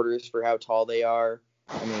reporters for how tall they are.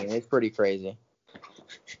 It's pretty crazy.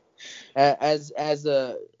 As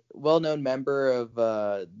a well-known member of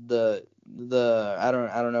the I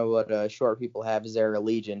don't know what short people have as their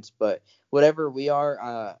allegiance, but whatever we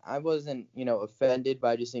are, I wasn't offended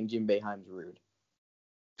by just saying Jim Boeheim's rude.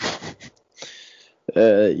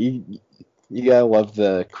 You gotta love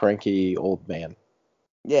the cranky old man.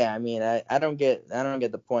 Yeah, I don't get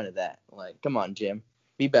the point of that. Like, come on, Jim,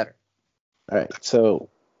 be better. All right, so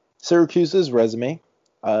Syracuse's resume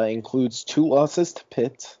includes 2 losses to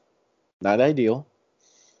Pitt, not ideal.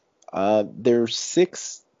 Their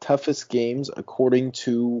 6 toughest games according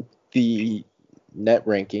to the net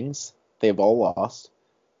rankings, they've all lost,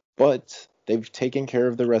 but they've taken care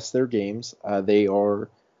of the rest of their games.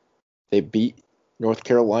 They beat North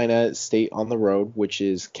Carolina State on the road, which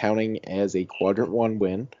is counting as a Quadrant 1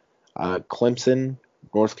 win. Clemson,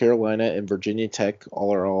 North Carolina, and Virginia Tech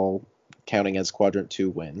are all counting as Quadrant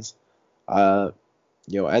 2 wins.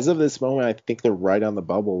 As of this moment, I think they're right on the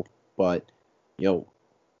bubble, but,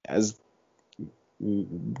 as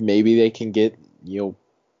maybe they can get,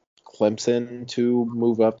 Clemson to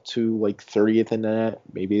move up to like 30th in that.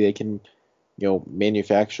 Maybe they can,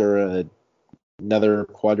 manufacture another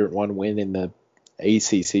Quadrant 1 win in the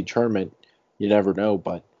ACC tournament. You never know,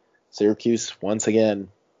 but Syracuse, once again,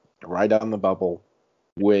 right on the bubble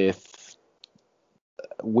with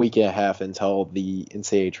a week and a half until the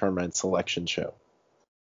NCAA tournament selection show.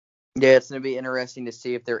 Yeah, it's going to be interesting to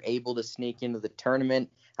see if they're able to sneak into the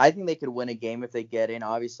tournament. I think they could win a game if they get in.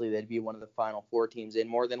 Obviously, they'd be one of the Final Four teams in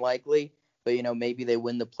more than likely. But, maybe they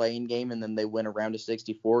win the play-in game and then they win a round of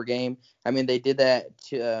 64 game. They did that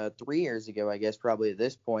 3 years ago, I guess, probably at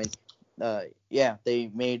this point.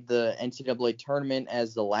 They made the NCAA tournament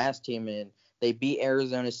as the last team in. They beat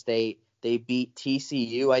Arizona State. They beat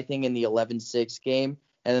TCU, I think, in the 11-6 game.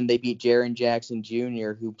 And then they beat Jaren Jackson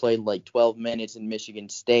Jr., who played like 12 minutes in Michigan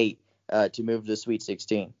State to move to the Sweet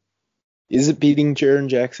 16. Is it beating Jaren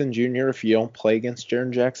Jackson Jr. if you don't play against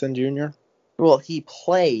Jaren Jackson Jr.? Well, he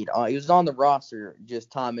played. He was on the roster.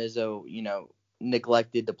 Just Tom Izzo,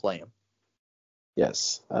 neglected to play him.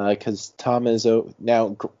 Yes, because Tom Izzo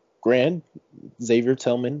now, Grant Xavier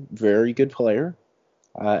Tillman, very good player.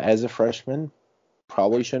 As a freshman,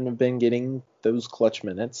 probably shouldn't have been getting those clutch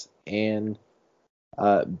minutes. And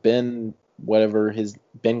Ben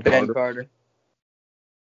Carter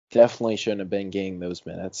definitely shouldn't have been getting those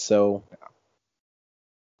minutes. So,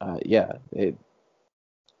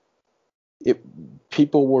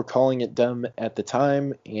 people were calling it dumb at the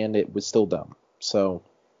time, and it was still dumb. So,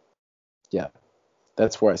 yeah,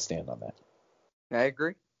 that's where I stand on that. I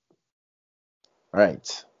agree. All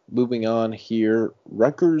right, moving on here.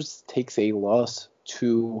 Rutgers takes a loss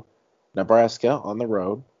to Nebraska on the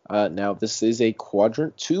road. Now, this is a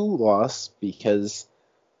quadrant 2 loss because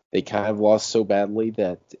they kind of lost so badly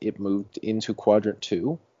that it moved into quadrant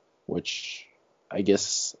 2, which I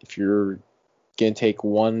guess if you're going to take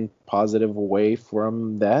one positive away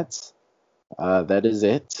from that, that is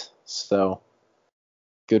it. So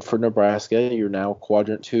good for Nebraska. You're now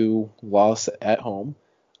quadrant 2 loss at home.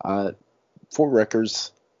 For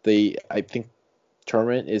Rutgers, I think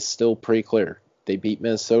tournament is still pretty clear. They beat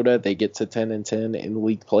Minnesota. They get to 10-10 in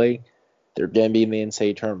league play. They're going to be in the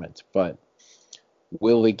NCAA tournament. But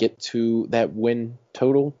will they get to that win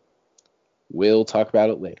total? We'll talk about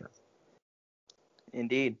it later.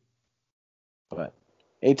 Indeed. But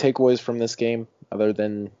any takeaways from this game other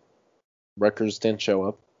than Rutgers didn't show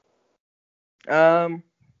up?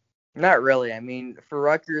 Not really. I mean, for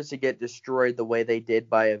Rutgers to get destroyed the way they did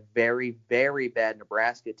by a very, very bad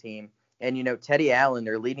Nebraska team, and Teddy Allen,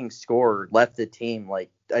 their leading scorer, left the team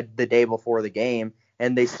the day before the game,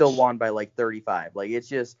 and they still won by 35. It's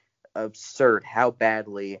just absurd how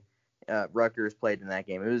badly Rutgers played in that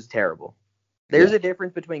game. It was terrible. There's a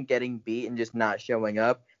difference between getting beat and just not showing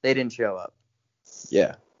up. They didn't show up.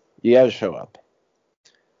 Yeah, you got to show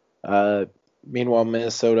up. Meanwhile,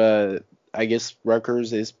 Minnesota, I guess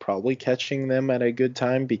Rutgers is probably catching them at a good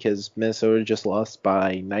time because Minnesota just lost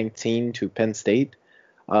by 19 to Penn State.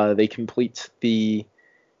 They complete the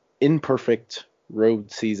imperfect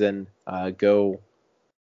road season. I don't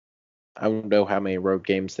know how many road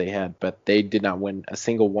games they had, but they did not win a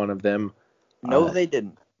single one of them. No, they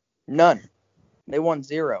didn't. None. They won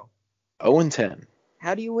 0. 0-10.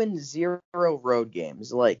 How do you win 0 road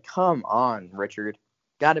games? Come on, Richard.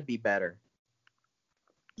 Got to be better.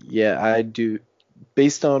 Yeah, I do.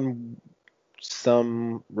 Based on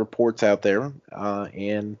some reports out there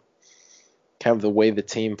and kind of the way the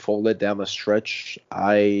team folded down the stretch,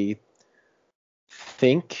 I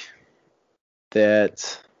think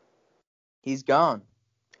that he's gone.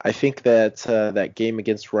 I think that that game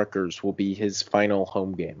against Rutgers will be his final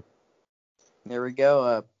home game. There we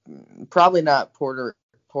go. Probably not Porter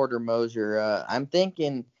Moser. I'm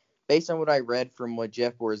thinking, based on what I read from what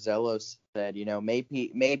Jeff Borzello said,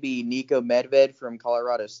 maybe Nico Medved from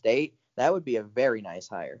Colorado State. That would be a very nice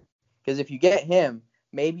hire. Because if you get him,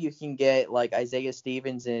 maybe you can get Isaiah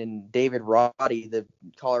Stevens and David Roddy, the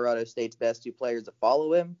Colorado State's best 2 players to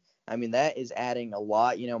follow him. I mean, that is adding a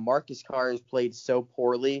lot. Marcus Carr has played so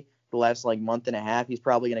poorly the last month and a half. He's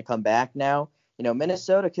probably going to come back now.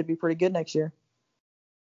 Minnesota could be pretty good next year.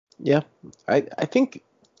 Yeah, I think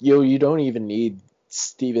you don't even need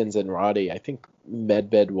Stevens and Roddy. I think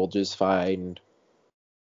Medved will just find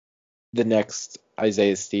the next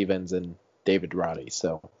Isaiah Stevens and David Roddy.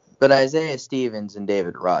 So, but Isaiah Stevens and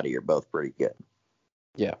David Roddy are both pretty good.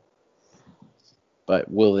 Yeah,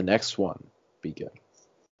 but will the next one be good?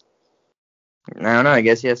 I don't know. I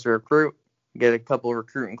guess he has to recruit. Get a couple of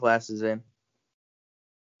recruiting classes in.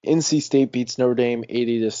 NC State beats Notre Dame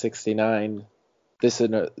 80-69. This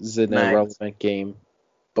is an irrelevant game,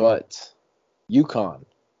 but UConn,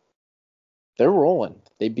 they're rolling.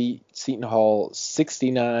 They beat Seton Hall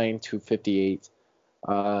 69-58.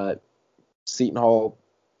 Seton Hall,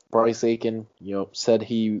 Bryce Aiken, said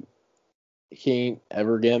he ain't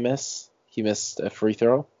ever gonna miss. He missed a free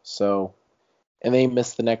throw, and they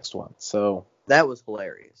missed the next one. So that was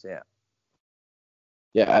hilarious. Yeah.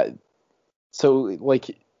 Yeah. So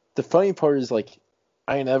the funny part is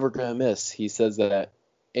I ain't ever gonna miss. He says that,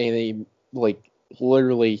 and he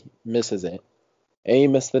literally misses it, and he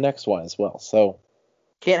missed the next one as well. So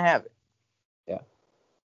can't have it.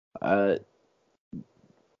 Yeah.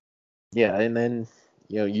 Yeah, and then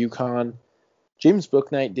UConn, James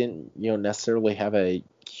Bouknight didn't necessarily have a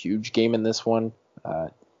huge game in this one.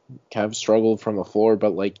 Kind of struggled from the floor,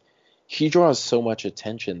 but he draws so much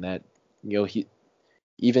attention that he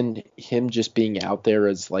even him just being out there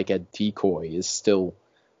as a decoy is still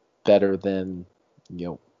better than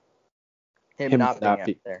him not being out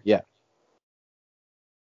there. Yeah,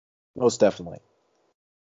 most definitely.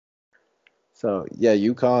 So yeah,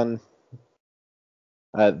 UConn,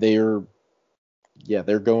 they're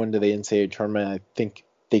going to the NCAA tournament. I think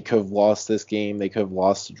they could have lost this game. They could have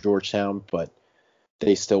lost to Georgetown, but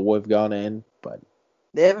they still would have gone in. But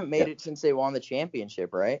they haven't made it since they won the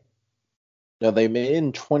championship, right? No, they made it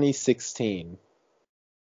in 2016.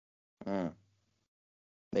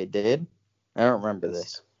 They did? I don't remember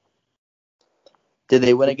this. Did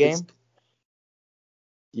they win a game?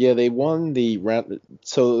 Yeah, they won the round.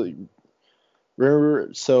 So,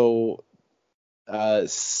 remember,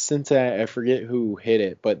 Cincinnati, I forget who hit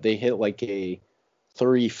it, but they hit like a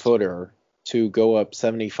 3-footer to go up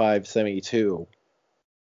 75-72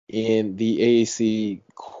 in the AAC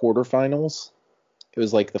quarterfinals. It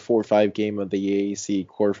was like the 4-5 game of the AAC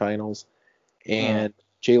quarterfinals, and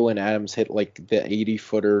Jalen Adams hit like the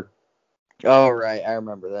 80-footer. Oh, right. I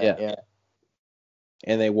remember that. Yeah.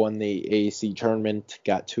 And they won the AAC tournament,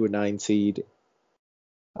 got to a 9 seed,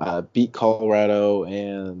 beat Colorado,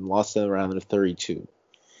 and lost in the round of 32.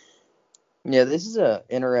 Yeah, this is an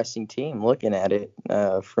interesting team looking at it.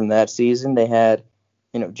 From that season, they had,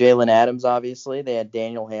 Jalen Adams, obviously. They had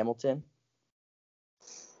Daniel Hamilton,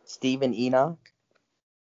 Stephen Enoch,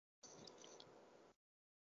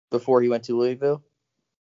 before he went to Louisville.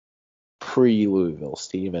 Pre-Louisville,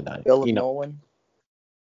 Stephen Philip Nolan.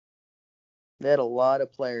 They had a lot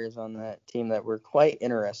of players on that team that were quite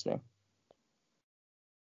interesting.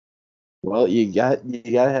 Well, you got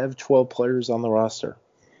to have 12 players on the roster.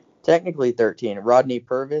 Technically 13. Rodney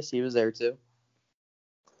Purvis, he was there too.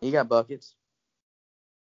 He got buckets.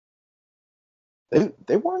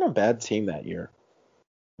 They weren't a bad team that year.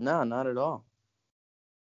 No, not at all.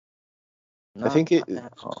 I think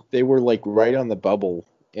they were like right on the bubble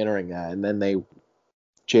entering that, and then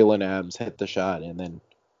Jalen Adams hit the shot, and then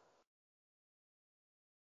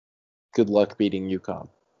good luck beating UConn.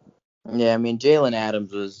 Yeah, I mean, Jalen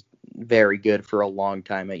Adams was very good for a long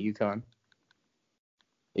time at UConn.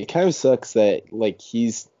 It kind of sucks that like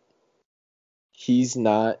he's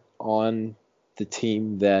not on the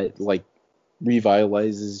team that like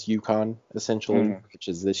revitalizes UConn essentially, which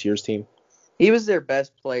is this year's team. He was their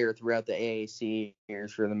best player throughout the AAC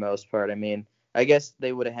years for the most part. I mean, I guess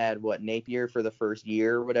they would have had Napier for the first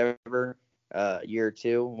year or whatever, year or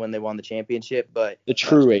two when they won the championship, but the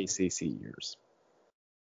true ACC years.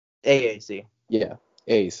 AAC. Yeah,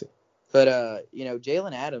 AAC. But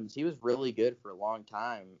Jalen Adams, he was really good for a long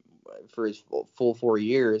time for his full 4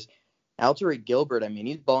 years. Alteric Gilbert, I mean,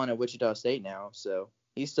 he's balling at Wichita State now, so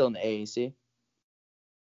he's still in the AAC.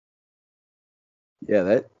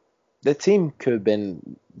 Yeah, that team could have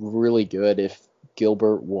been really good if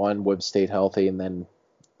Gilbert would have stayed healthy, and then,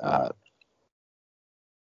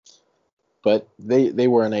 but they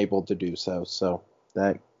were unable to do so. So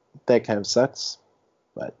that kind of sucks.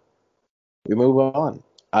 But we move on.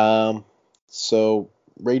 So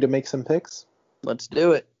ready to make some picks? Let's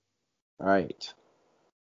do it. All right.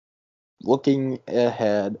 Looking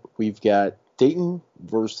ahead, we've got Dayton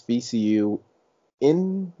versus VCU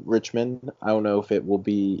in Richmond. I don't know if it will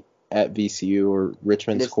be at VCU or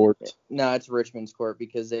Richmond's court. No, it's Richmond's court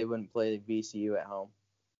because they wouldn't play VCU at home.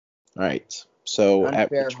 All right. So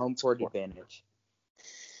unfair home court advantage.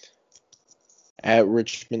 At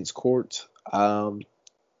Richmond's court,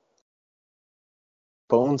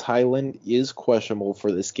 Bones Hyland is questionable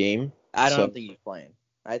for this game. I don't think he's playing.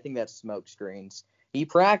 I think that's smoke screens. He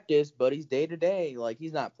practiced, but he's day to day. Like,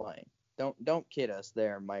 he's not playing. Don't kid us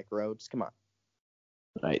there, Mike Rhodes. Come on.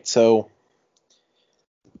 All right. So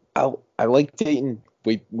I like Dayton.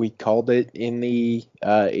 We called it in the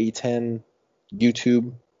A10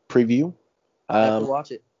 YouTube preview. I have to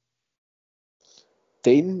watch it.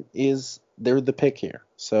 Dayton they're the pick here.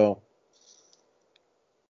 So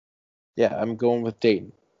yeah, I'm going with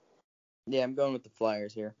Dayton. Yeah, I'm going with the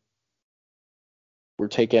Flyers here. We're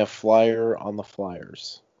taking a flyer on the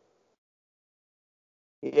Flyers.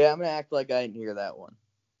 Yeah, I'm going to act like I didn't hear that one.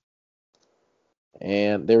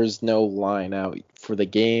 And there's no line out for the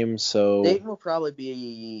game, so Dayton will probably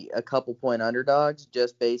be a couple point underdogs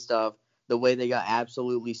just based off the way they got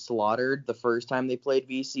absolutely slaughtered the first time they played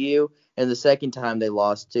VCU and the second time they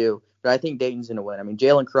lost too. But I think Dayton's going to win. I mean,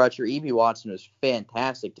 Jalen Crutcher, E.B. Watson was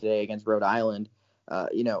fantastic today against Rhode Island.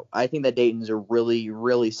 I think that Dayton's a really,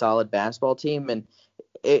 really solid basketball team, and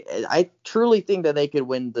I truly think that they could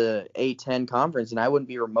win the A10 conference, and I wouldn't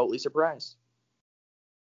be remotely surprised.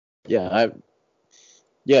 Yeah,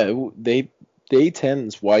 the A10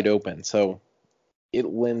 is wide open, so it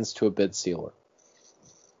lends to a bid stealer.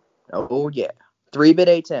 Oh, yeah. 3-bid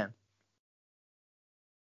A10.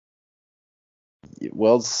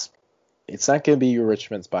 Well, It's not going to be your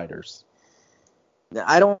Richmond Spiders.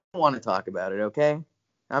 I don't want to talk about it, okay?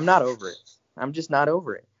 I'm not over it. I'm just not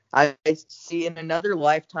over it. I see in another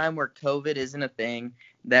lifetime where COVID isn't a thing,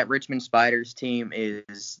 that Richmond Spiders team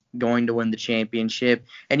is going to win the championship.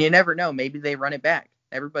 And you never know. Maybe they run it back.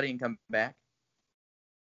 Everybody can come back.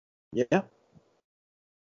 Yeah.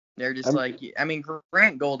 They're just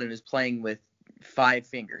Grant Golden is playing with 5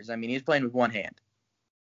 fingers. I mean, he's playing with one hand.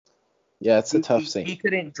 Yeah, it's a tough scene. He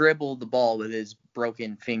couldn't dribble the ball with his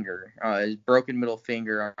broken finger, his broken middle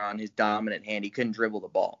finger on his dominant hand. He couldn't dribble the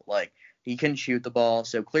ball. Like, he couldn't shoot the ball.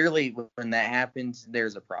 So clearly, when that happens,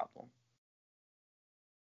 there's a problem.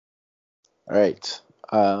 All right.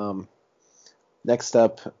 Next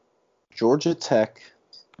up, Georgia Tech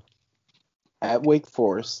at Wake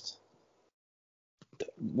Forest.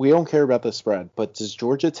 We don't care about the spread, but does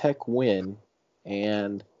Georgia Tech win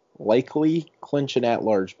and likely clinch an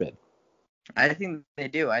at-large bid? I think they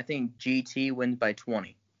do. I think GT wins by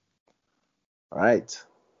 20. All right.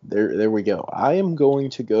 There we go. I am going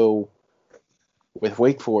to go with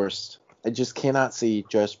Wake Forest. I just cannot see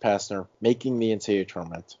Josh Pastner making the NCAA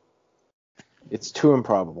tournament. It's too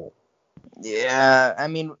improbable. Yeah, I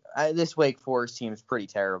mean, this Wake Forest team is pretty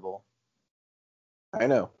terrible. I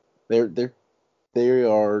know. They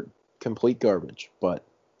are complete garbage, but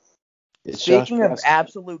it's Speaking of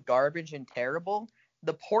absolute garbage and terrible,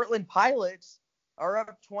 the Portland Pilots are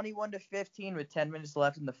up 21-15 with 10 minutes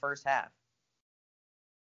left in the first half.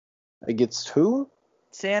 Against who?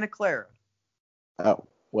 Santa Clara. Oh,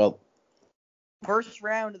 well. First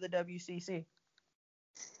round of the WCC.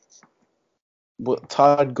 Well,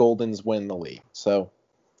 Todd Golden's win the league, so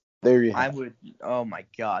there you have it. Oh my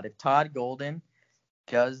God, if Todd Golden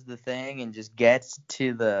does the thing and just gets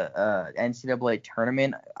to the NCAA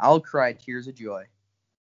tournament, I'll cry tears of joy.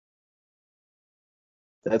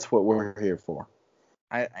 That's what we're here for.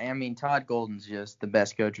 I mean, Todd Golden's just the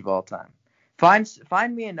best coach of all time.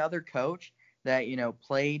 Find me another coach that,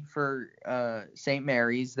 played for St.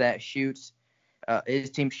 Mary's that shoots his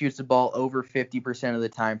team shoots the ball over 50% of the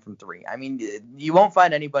time from 3. I mean, you won't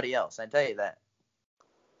find anybody else, I tell you that.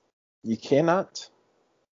 You cannot.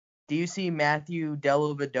 Do you see Matthew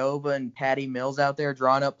Dellavedova and Patty Mills out there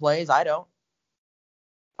drawing up plays? I don't.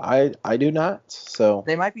 I do not. So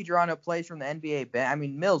they might be drawing up plays from the NBA bench. I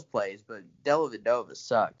mean, Mills plays, but Dellavedova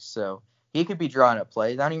sucks. So he could be drawing up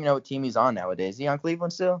plays. I don't even know what team he's on nowadays. Is he on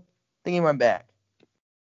Cleveland still? I think he went back.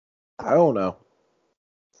 I don't know.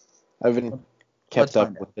 I haven't kept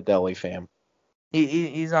up with the Delly fam.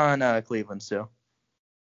 He's on Cleveland still.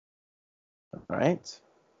 All right.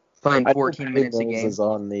 Playing 14 minutes a game. Mills is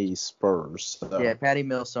on the Spurs. So. Yeah, Patty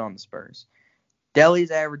Mills is on the Spurs. Delly's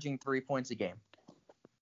averaging 3 points a game.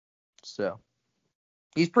 So,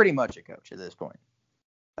 he's pretty much a coach at this point.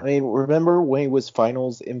 I mean, remember when he was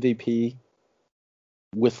Finals MVP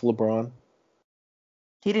with LeBron?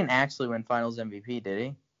 He didn't actually win Finals MVP, did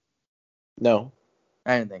he? No.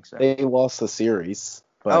 I didn't think so. They lost the series.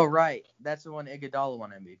 But... Oh, right. That's the one Iguodala won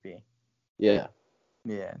MVP. Yeah.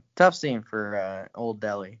 Yeah. Tough scene for old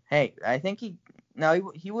Delly. Hey, I think he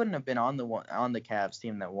wouldn't have been on the Cavs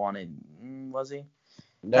team that won it, was he?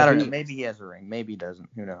 No, I don't know. Maybe he has a ring. Maybe he doesn't.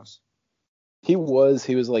 Who knows? He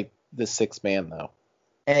was like the 6th man, though.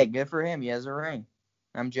 Hey, good for him. He has a ring.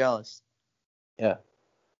 I'm jealous. Yeah.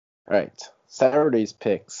 All right. Saturday's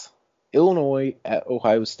picks. Illinois at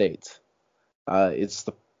Ohio State. It's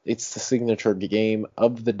the signature game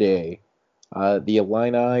of the day. The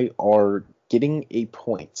Illini are getting a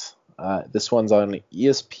point. This one's on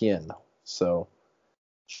ESPN, so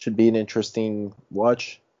should be an interesting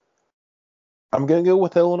watch. I'm going to go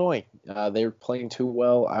with Illinois. They're playing too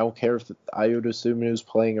well. I don't care if Iota Suminu is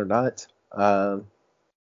playing or not.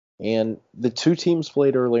 And the two teams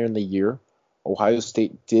played earlier in the year. Ohio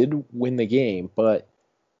State did win the game, but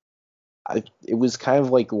it was kind of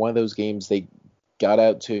like one of those games they got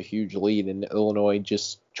out to a huge lead, and Illinois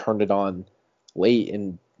just turned it on late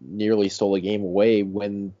and nearly stole the game away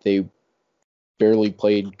when they barely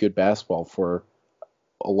played good basketball for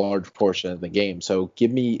a large portion of the game. So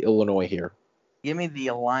give me Illinois here. Give me the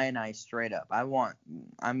Illini straight up.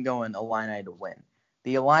 I'm going Illini to win.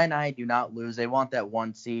 The Illini do not lose. They want that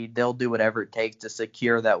 1 seed. They'll do whatever it takes to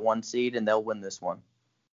secure that 1 seed, and they'll win this one.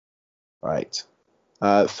 All right.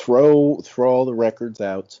 Throw all the records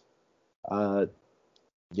out.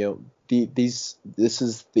 This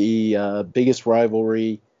is the biggest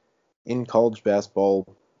rivalry in college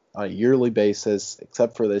basketball on a yearly basis,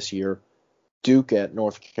 except for this year. Duke at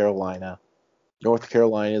North Carolina. North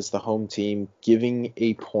Carolina is the home team, giving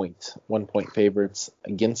a point, 1 point favorites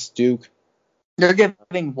against Duke. They're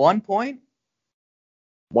giving 1 point?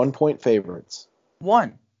 1 point favorites.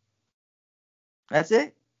 1. That's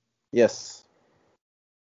it? Yes.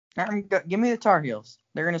 Give me the Tar Heels.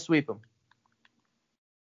 They're going to sweep them.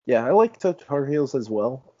 Yeah, I like the Tar Heels as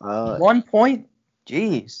well. 1 point?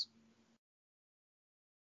 Jeez.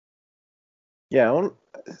 Yeah,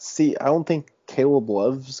 I don't think Caleb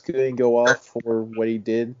Love's going to go off for what he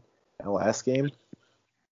did in the last game.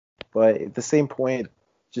 But at the same point,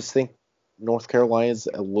 just think North Carolina's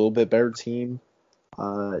a little bit better team.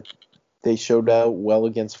 They showed out well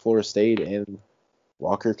against Florida State, and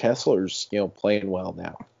Walker Kessler's, playing well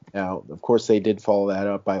now. Now, of course, they did follow that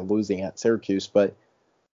up by losing at Syracuse, but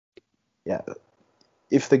yeah,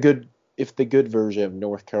 if the good version of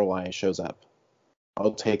North Carolina shows up,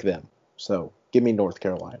 I'll take them. So give me North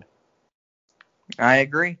Carolina. I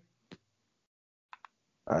agree.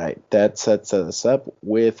 All right, that sets us up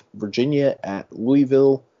with Virginia at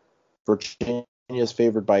Louisville. Virginia's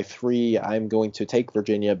favored by 3. I'm going to take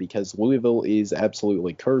Virginia because Louisville is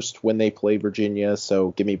absolutely cursed when they play Virginia,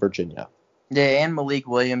 so give me Virginia. Yeah, and Malik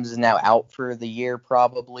Williams is now out for the year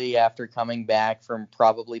probably after coming back from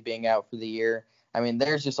probably being out for the year. I mean,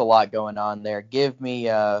 there's just a lot going on there. Give me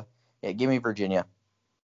Virginia.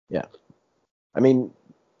 Yeah. I mean,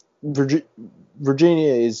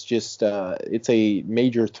 Virginia is just it's a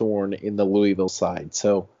major thorn in the Louisville side.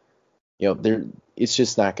 So, it's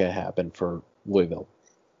just not going to happen for Louisville.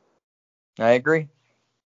 I agree.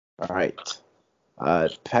 All right.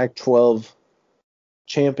 Pac-12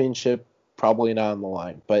 championship, probably not on the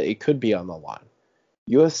line, but it could be on the line.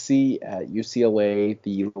 USC at UCLA,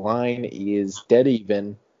 the line is dead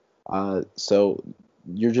even. So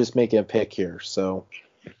you're just making a pick here. So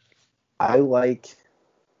I like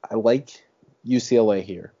UCLA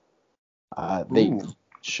here. They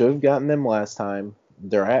should have gotten them last time.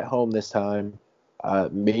 They're at home this time.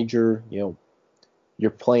 Major, you're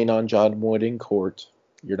playing on John Wooden Court.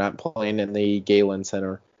 You're not playing in the Galen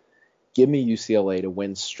Center. Give me UCLA to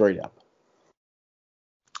win straight up.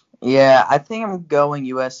 Yeah, I think I'm going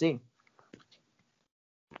USC.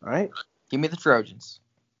 All right. Give me the Trojans.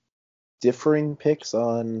 Differing picks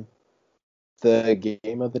on the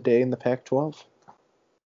game of the day in the Pac-12.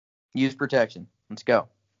 Use protection. Let's go.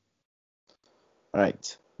 All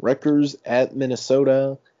right. Rutgers at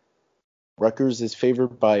Minnesota. Rutgers is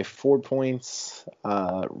favored by 4 points.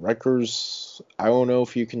 Rutgers, I don't know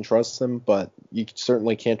if you can trust them, but you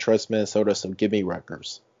certainly can't trust Minnesota, so give me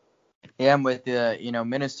Rutgers. Yeah, I'm with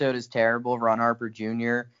Minnesota's terrible. Ron Harper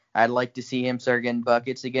Jr. I'd like to see him start getting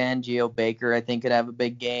buckets again. Geo Baker, I think, could have a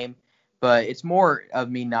big game. But it's more of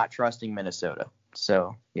me not trusting Minnesota.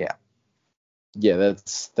 So, yeah. Yeah,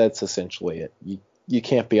 that's essentially it. You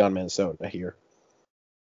can't be on Minnesota here.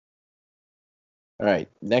 All right,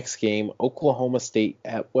 next game, Oklahoma State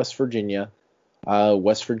at West Virginia.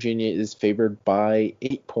 West Virginia is favored by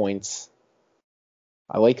 8 points.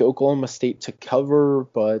 I like Oklahoma State to cover,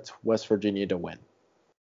 but West Virginia to win.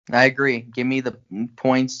 I agree. Give me the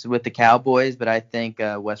points with the Cowboys, but I think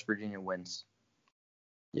West Virginia wins.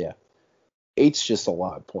 Yeah. 8's just a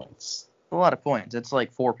lot of points. A lot of points. It's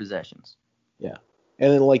like 4 possessions. Yeah.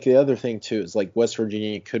 And then, the other thing, too, is, West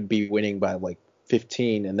Virginia could be winning by,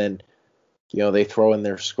 15, and then, they throw in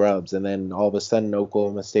their scrubs, and then all of a sudden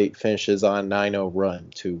Oklahoma State finishes on a 9-0 run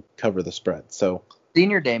to cover the spread. So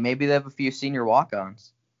Senior day, maybe they have a few senior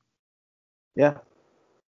walk-ons. Yeah.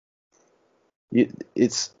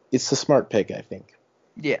 It's a smart pick, I think.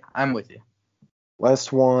 Yeah, I'm with you.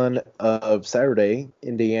 Last one of Saturday,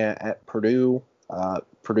 Indiana at Purdue.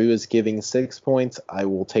 Purdue is giving 6 points. I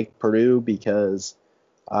will take Purdue because,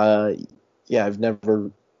 I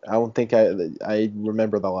don't think I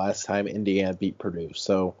remember the last time Indiana beat Purdue.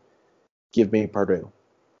 So give me Purdue.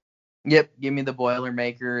 Yep, give me the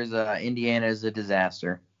Boilermakers. Indiana is a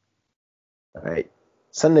disaster. All right.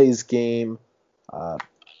 Sunday's game,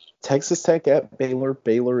 Texas Tech at Baylor.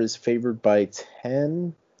 Baylor is favored by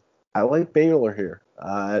 10. I like Baylor here.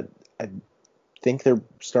 I think they're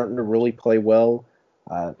starting to really play well.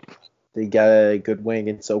 They got a good win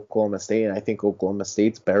against Oklahoma State, and I think Oklahoma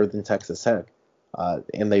State's better than Texas Tech.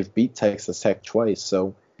 And they've beat Texas Tech twice,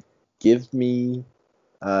 so give me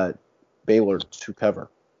Baylor to cover.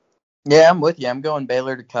 Yeah, I'm with you. I'm going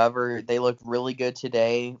Baylor to cover. They looked really good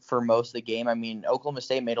today for most of the game. I mean, Oklahoma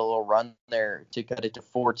State made a little run there to cut it to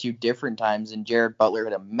 4-2 different times, and Jared Butler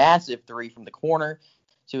hit a massive 3 from the corner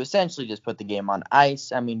to essentially just put the game on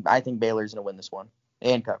ice. I mean, I think Baylor's going to win this one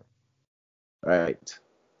and cover. All right.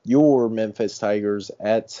 Your Memphis Tigers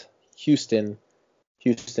at Houston.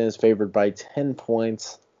 Houston is favored by 10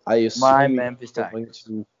 points. I assume My Memphis you're going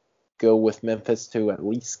to go with Memphis to at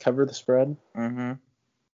least cover the spread. Mm-hmm.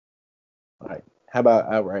 All right. How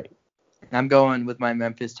about outright? I'm going with my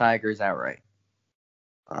Memphis Tigers outright.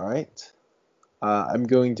 All right. I'm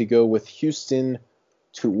going to go with Houston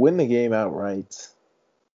to win the game outright.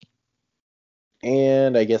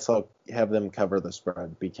 And I guess I'll have them cover the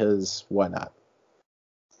spread because why not?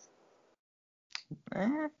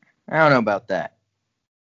 I don't know about that.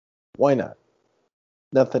 Why not?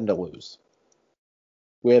 Nothing to lose.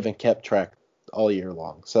 We haven't kept track all year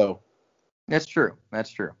long, so. That's true.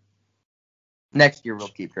 Next year we'll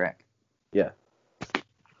keep track. Yeah.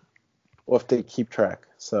 We'll have to keep track,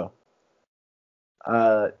 so.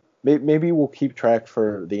 Maybe we'll keep track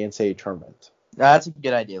for the NCAA tournament. That's a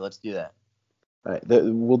good idea. Let's do that. All right.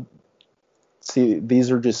 We'll see.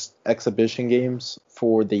 These are just exhibition games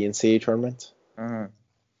for the NCAA tournament. Uh-huh.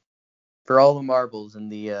 For all the marbles in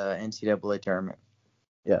the NCAA tournament.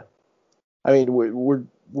 Yeah. I mean, we're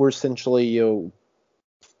essentially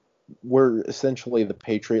we're essentially the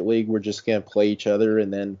Patriot League. We're just gonna play each other,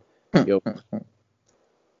 and then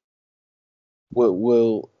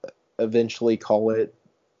we'll eventually call it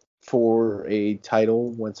for a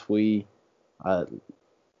title once we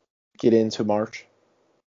get into March.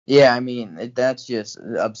 Yeah, I mean, that's just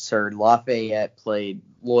absurd. Lafayette played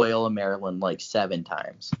Loyola Maryland like 7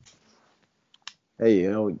 times. Hey,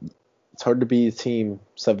 it's hard to beat a team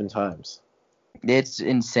 7 times. It's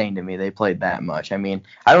insane to me they played that much. I mean,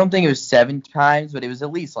 I don't think it was 7 times, but it was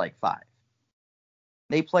at least like 5.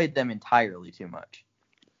 They played them entirely too much.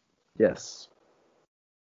 Yes.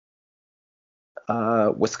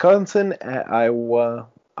 Wisconsin at Iowa.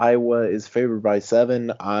 Iowa is favored by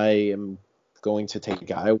 7. I am going to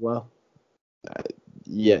take Iowa.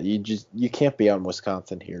 Yeah, you can't be on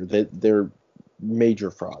Wisconsin here. They're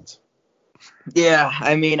major frauds. Yeah,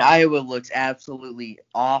 I mean, Iowa looks absolutely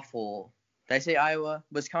awful. Did I say Iowa?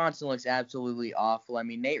 Wisconsin looks absolutely awful. I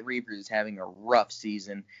mean, Nate Reavers is having a rough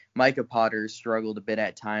season. Micah Potter struggled a bit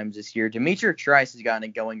at times this year. Demetrius Trice has gotten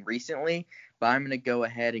it going recently, but I'm going to go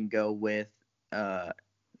ahead and go with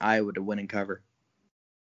Iowa to win and cover.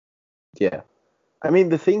 Yeah. I mean,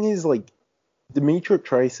 the thing is, like, Demetrius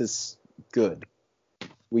Trice is good.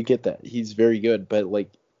 We get that. He's very good, but, like,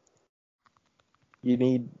 you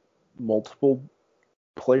need multiple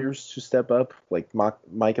players to step up. Like,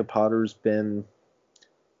 Micah Potter's been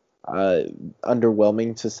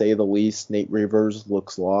underwhelming, to say the least. Nate Reavers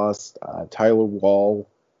looks lost. Tyler Wall,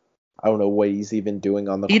 I don't know what he's even doing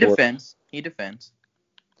on the court. He defends.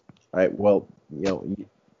 All right, well, you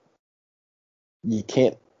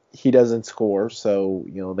can't. He doesn't score, so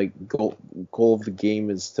the goal of the game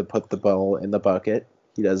is to put the ball in the bucket.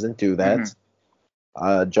 He doesn't do that.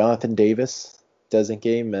 Mm-hmm. Jonathan Davis doesn't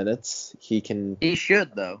gain minutes. He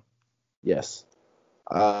should though. Yes.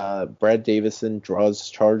 Brad Davison draws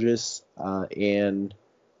charges and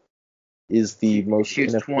is the most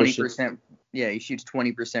shoots 20%. Yeah, he shoots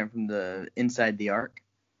 20% from the inside the arc.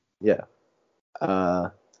 Yeah.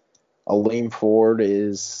 Aleem Ford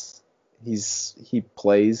he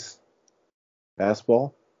plays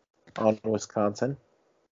basketball on Wisconsin.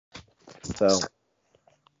 So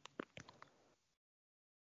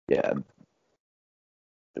yeah,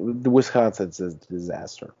 the Wisconsin's a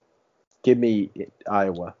disaster. Give me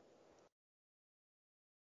Iowa.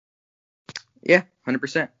 Yeah,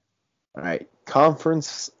 100%. All right,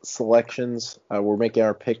 conference selections. We're making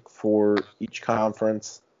our pick for each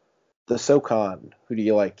conference. The SoCon. Who do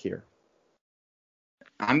you like here?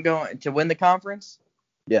 I'm going to win the conference.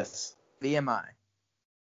 Yes. VMI.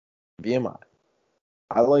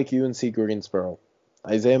 I like UNC Greensboro.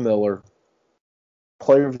 Isaiah Miller,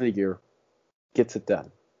 Player of the Year, gets it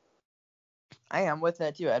done. I am with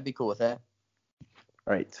that too. I'd be cool with that.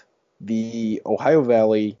 All right. The Ohio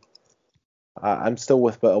Valley. I'm still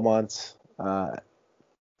with Belmont. I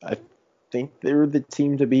think they're the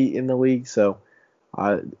team to beat in the league. So,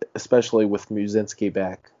 especially with Muzinski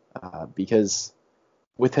back, because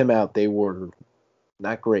with him out, they were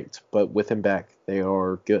not great, but with him back, they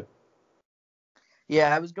are good.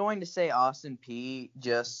 Yeah, I was going to say Austin Peay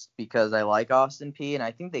just because I like Austin Peay, and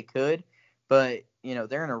I think they could, but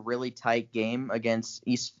they're in a really tight game against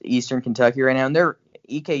Eastern Kentucky right now, and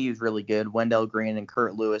EKU is really good. Wendell Green and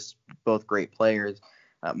Kurt Lewis, both great players.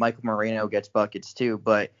 Michael Moreno gets buckets too,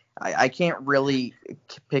 but I can't really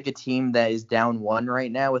pick a team that is down 1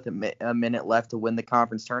 right now with a minute left to win the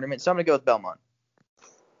conference tournament, so I'm going to go with Belmont.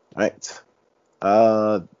 All right.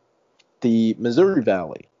 The Missouri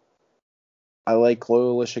Valley. I like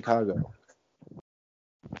Loyola Chicago.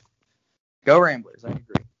 Go Ramblers, I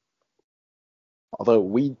agree.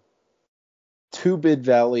 Although Two-Bid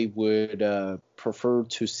Valley would prefer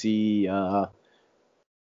to see...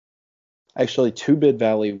 Actually, Two-Bid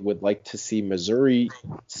Valley would like to see Missouri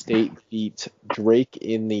State beat Drake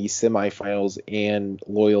in the semifinals and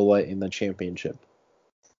Loyola in the championship.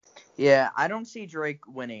 Yeah, I don't see Drake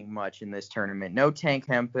winning much in this tournament. No Tank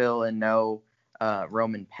Hemphill and no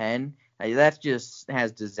Roman Penn. That just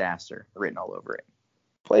has disaster written all over it.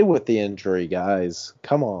 Play with the injury, guys.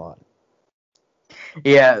 Come on.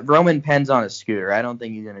 Yeah, Roman Penn's on a scooter. I don't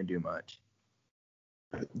think he's going to do much.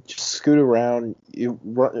 Just scoot around.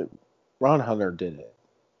 Ron Hunter did it.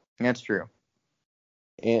 That's true.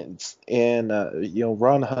 And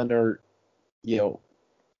Ron Hunter,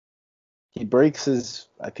 he breaks his,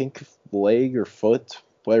 I think, leg or foot,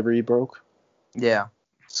 whatever he broke. Yeah.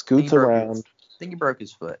 Scoots around. I think he broke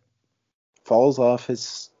his foot. Falls off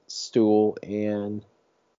his stool and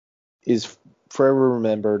is forever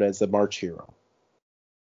remembered as the March hero.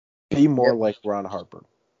 Be more like Ron Harper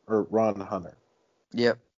or Ron Hunter.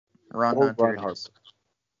 Yep. Ron Hunter.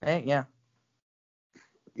 Hey, yeah.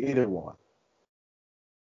 Either one.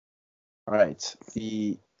 All right.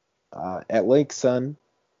 The at Lake Sun,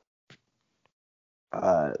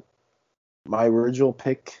 my original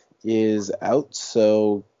pick is out,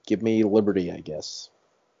 so give me Liberty, I guess.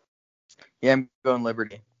 Yeah, I'm going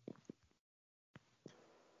Liberty.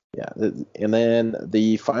 Yeah, and then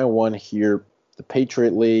the final one here, the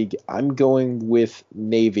Patriot League. I'm going with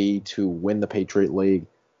Navy to win the Patriot League.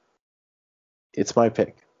 It's my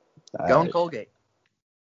pick. Going Colgate.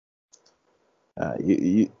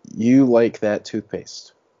 You like that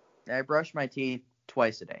toothpaste? I brush my teeth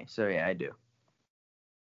twice a day, so yeah, I do.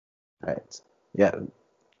 All right. Yeah.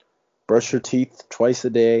 Brush your teeth twice a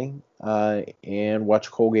day, and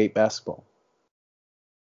watch Colgate basketball.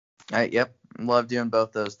 Yep. Love doing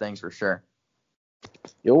both those things for sure.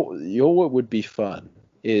 What would be fun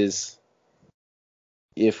is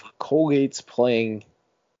if Colgate's playing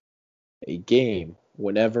a game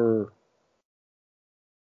whenever,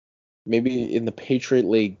 maybe in the Patriot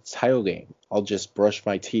League title game, I'll just brush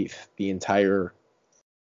my teeth the entire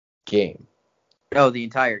game. Oh, the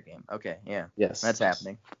entire game. Okay, yeah. Yes. That's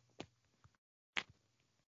happening.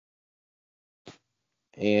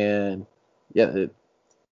 And yeah,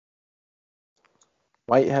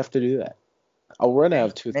 might have to do that. I'll run out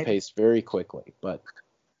of toothpaste very quickly, but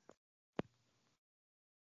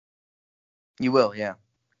you will, yeah.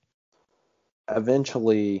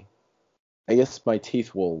 Eventually, I guess my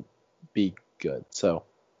teeth will be good. So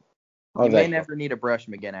you may never need to brush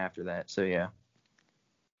them again after that. So yeah.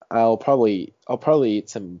 I'll probably eat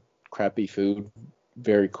some crappy food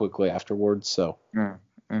very quickly afterwards. So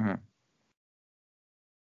mm-hmm.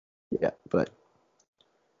 Yeah, but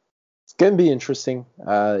it's gonna be interesting.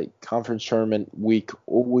 Conference tournament week,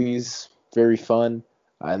 always very fun.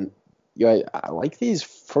 And I like these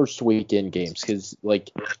first weekend games because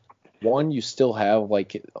one, you still have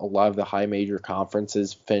a lot of the high major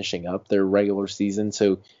conferences finishing up their regular season,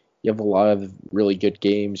 so you have a lot of really good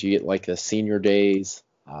games. You get the senior days,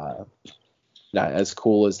 not as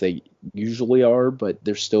cool as they usually are, but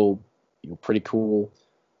they're still pretty cool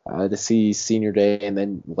to see senior day, and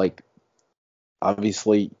then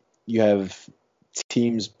obviously you have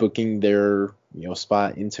teams booking their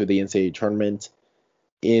spot into the NCAA tournament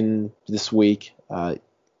in this week.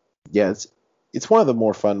 It's one of the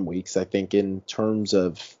more fun weeks, I think, in terms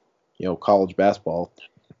of college basketball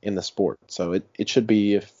in the sport. So it should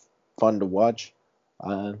be fun to watch.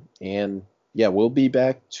 And we'll be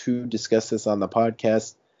back to discuss this on the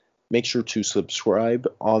podcast. Make sure to subscribe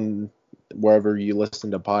on wherever you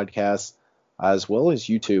listen to podcasts, as well as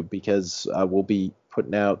YouTube, because we'll be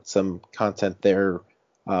putting out some content there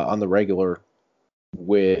on the regular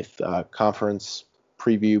with conference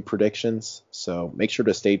preview predictions. So make sure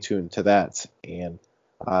to stay tuned to that. And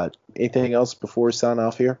anything else before we sign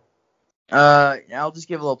off here? I'll just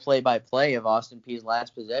give a little play-by-play of Austin Peay's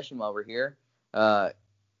last possession while we're here.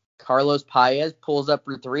 Carlos Paez pulls up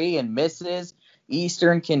for three and misses.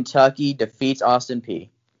 Eastern Kentucky defeats Austin Peay.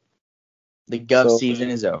 The Gov season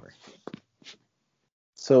is over.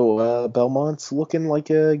 So Belmont's looking like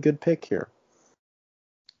a good pick here.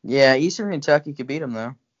 Yeah, Eastern Kentucky could beat them,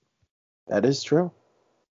 though. That is true.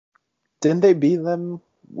 Didn't they beat them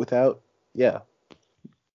without? Yeah.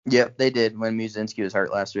 Yep, they did when Muszynski was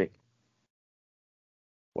hurt last week.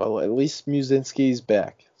 Well, at least Muszynski's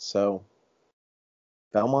back. So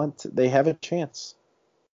Belmont, they have a chance.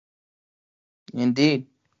 Indeed.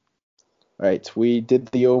 All right, we did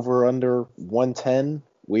the over-under 110.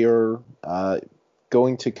 We are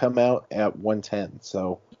going to come out at 110.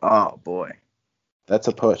 So. Oh, boy. That's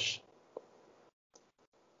a push.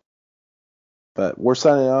 But we're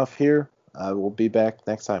signing off here. We'll be back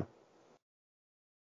next time.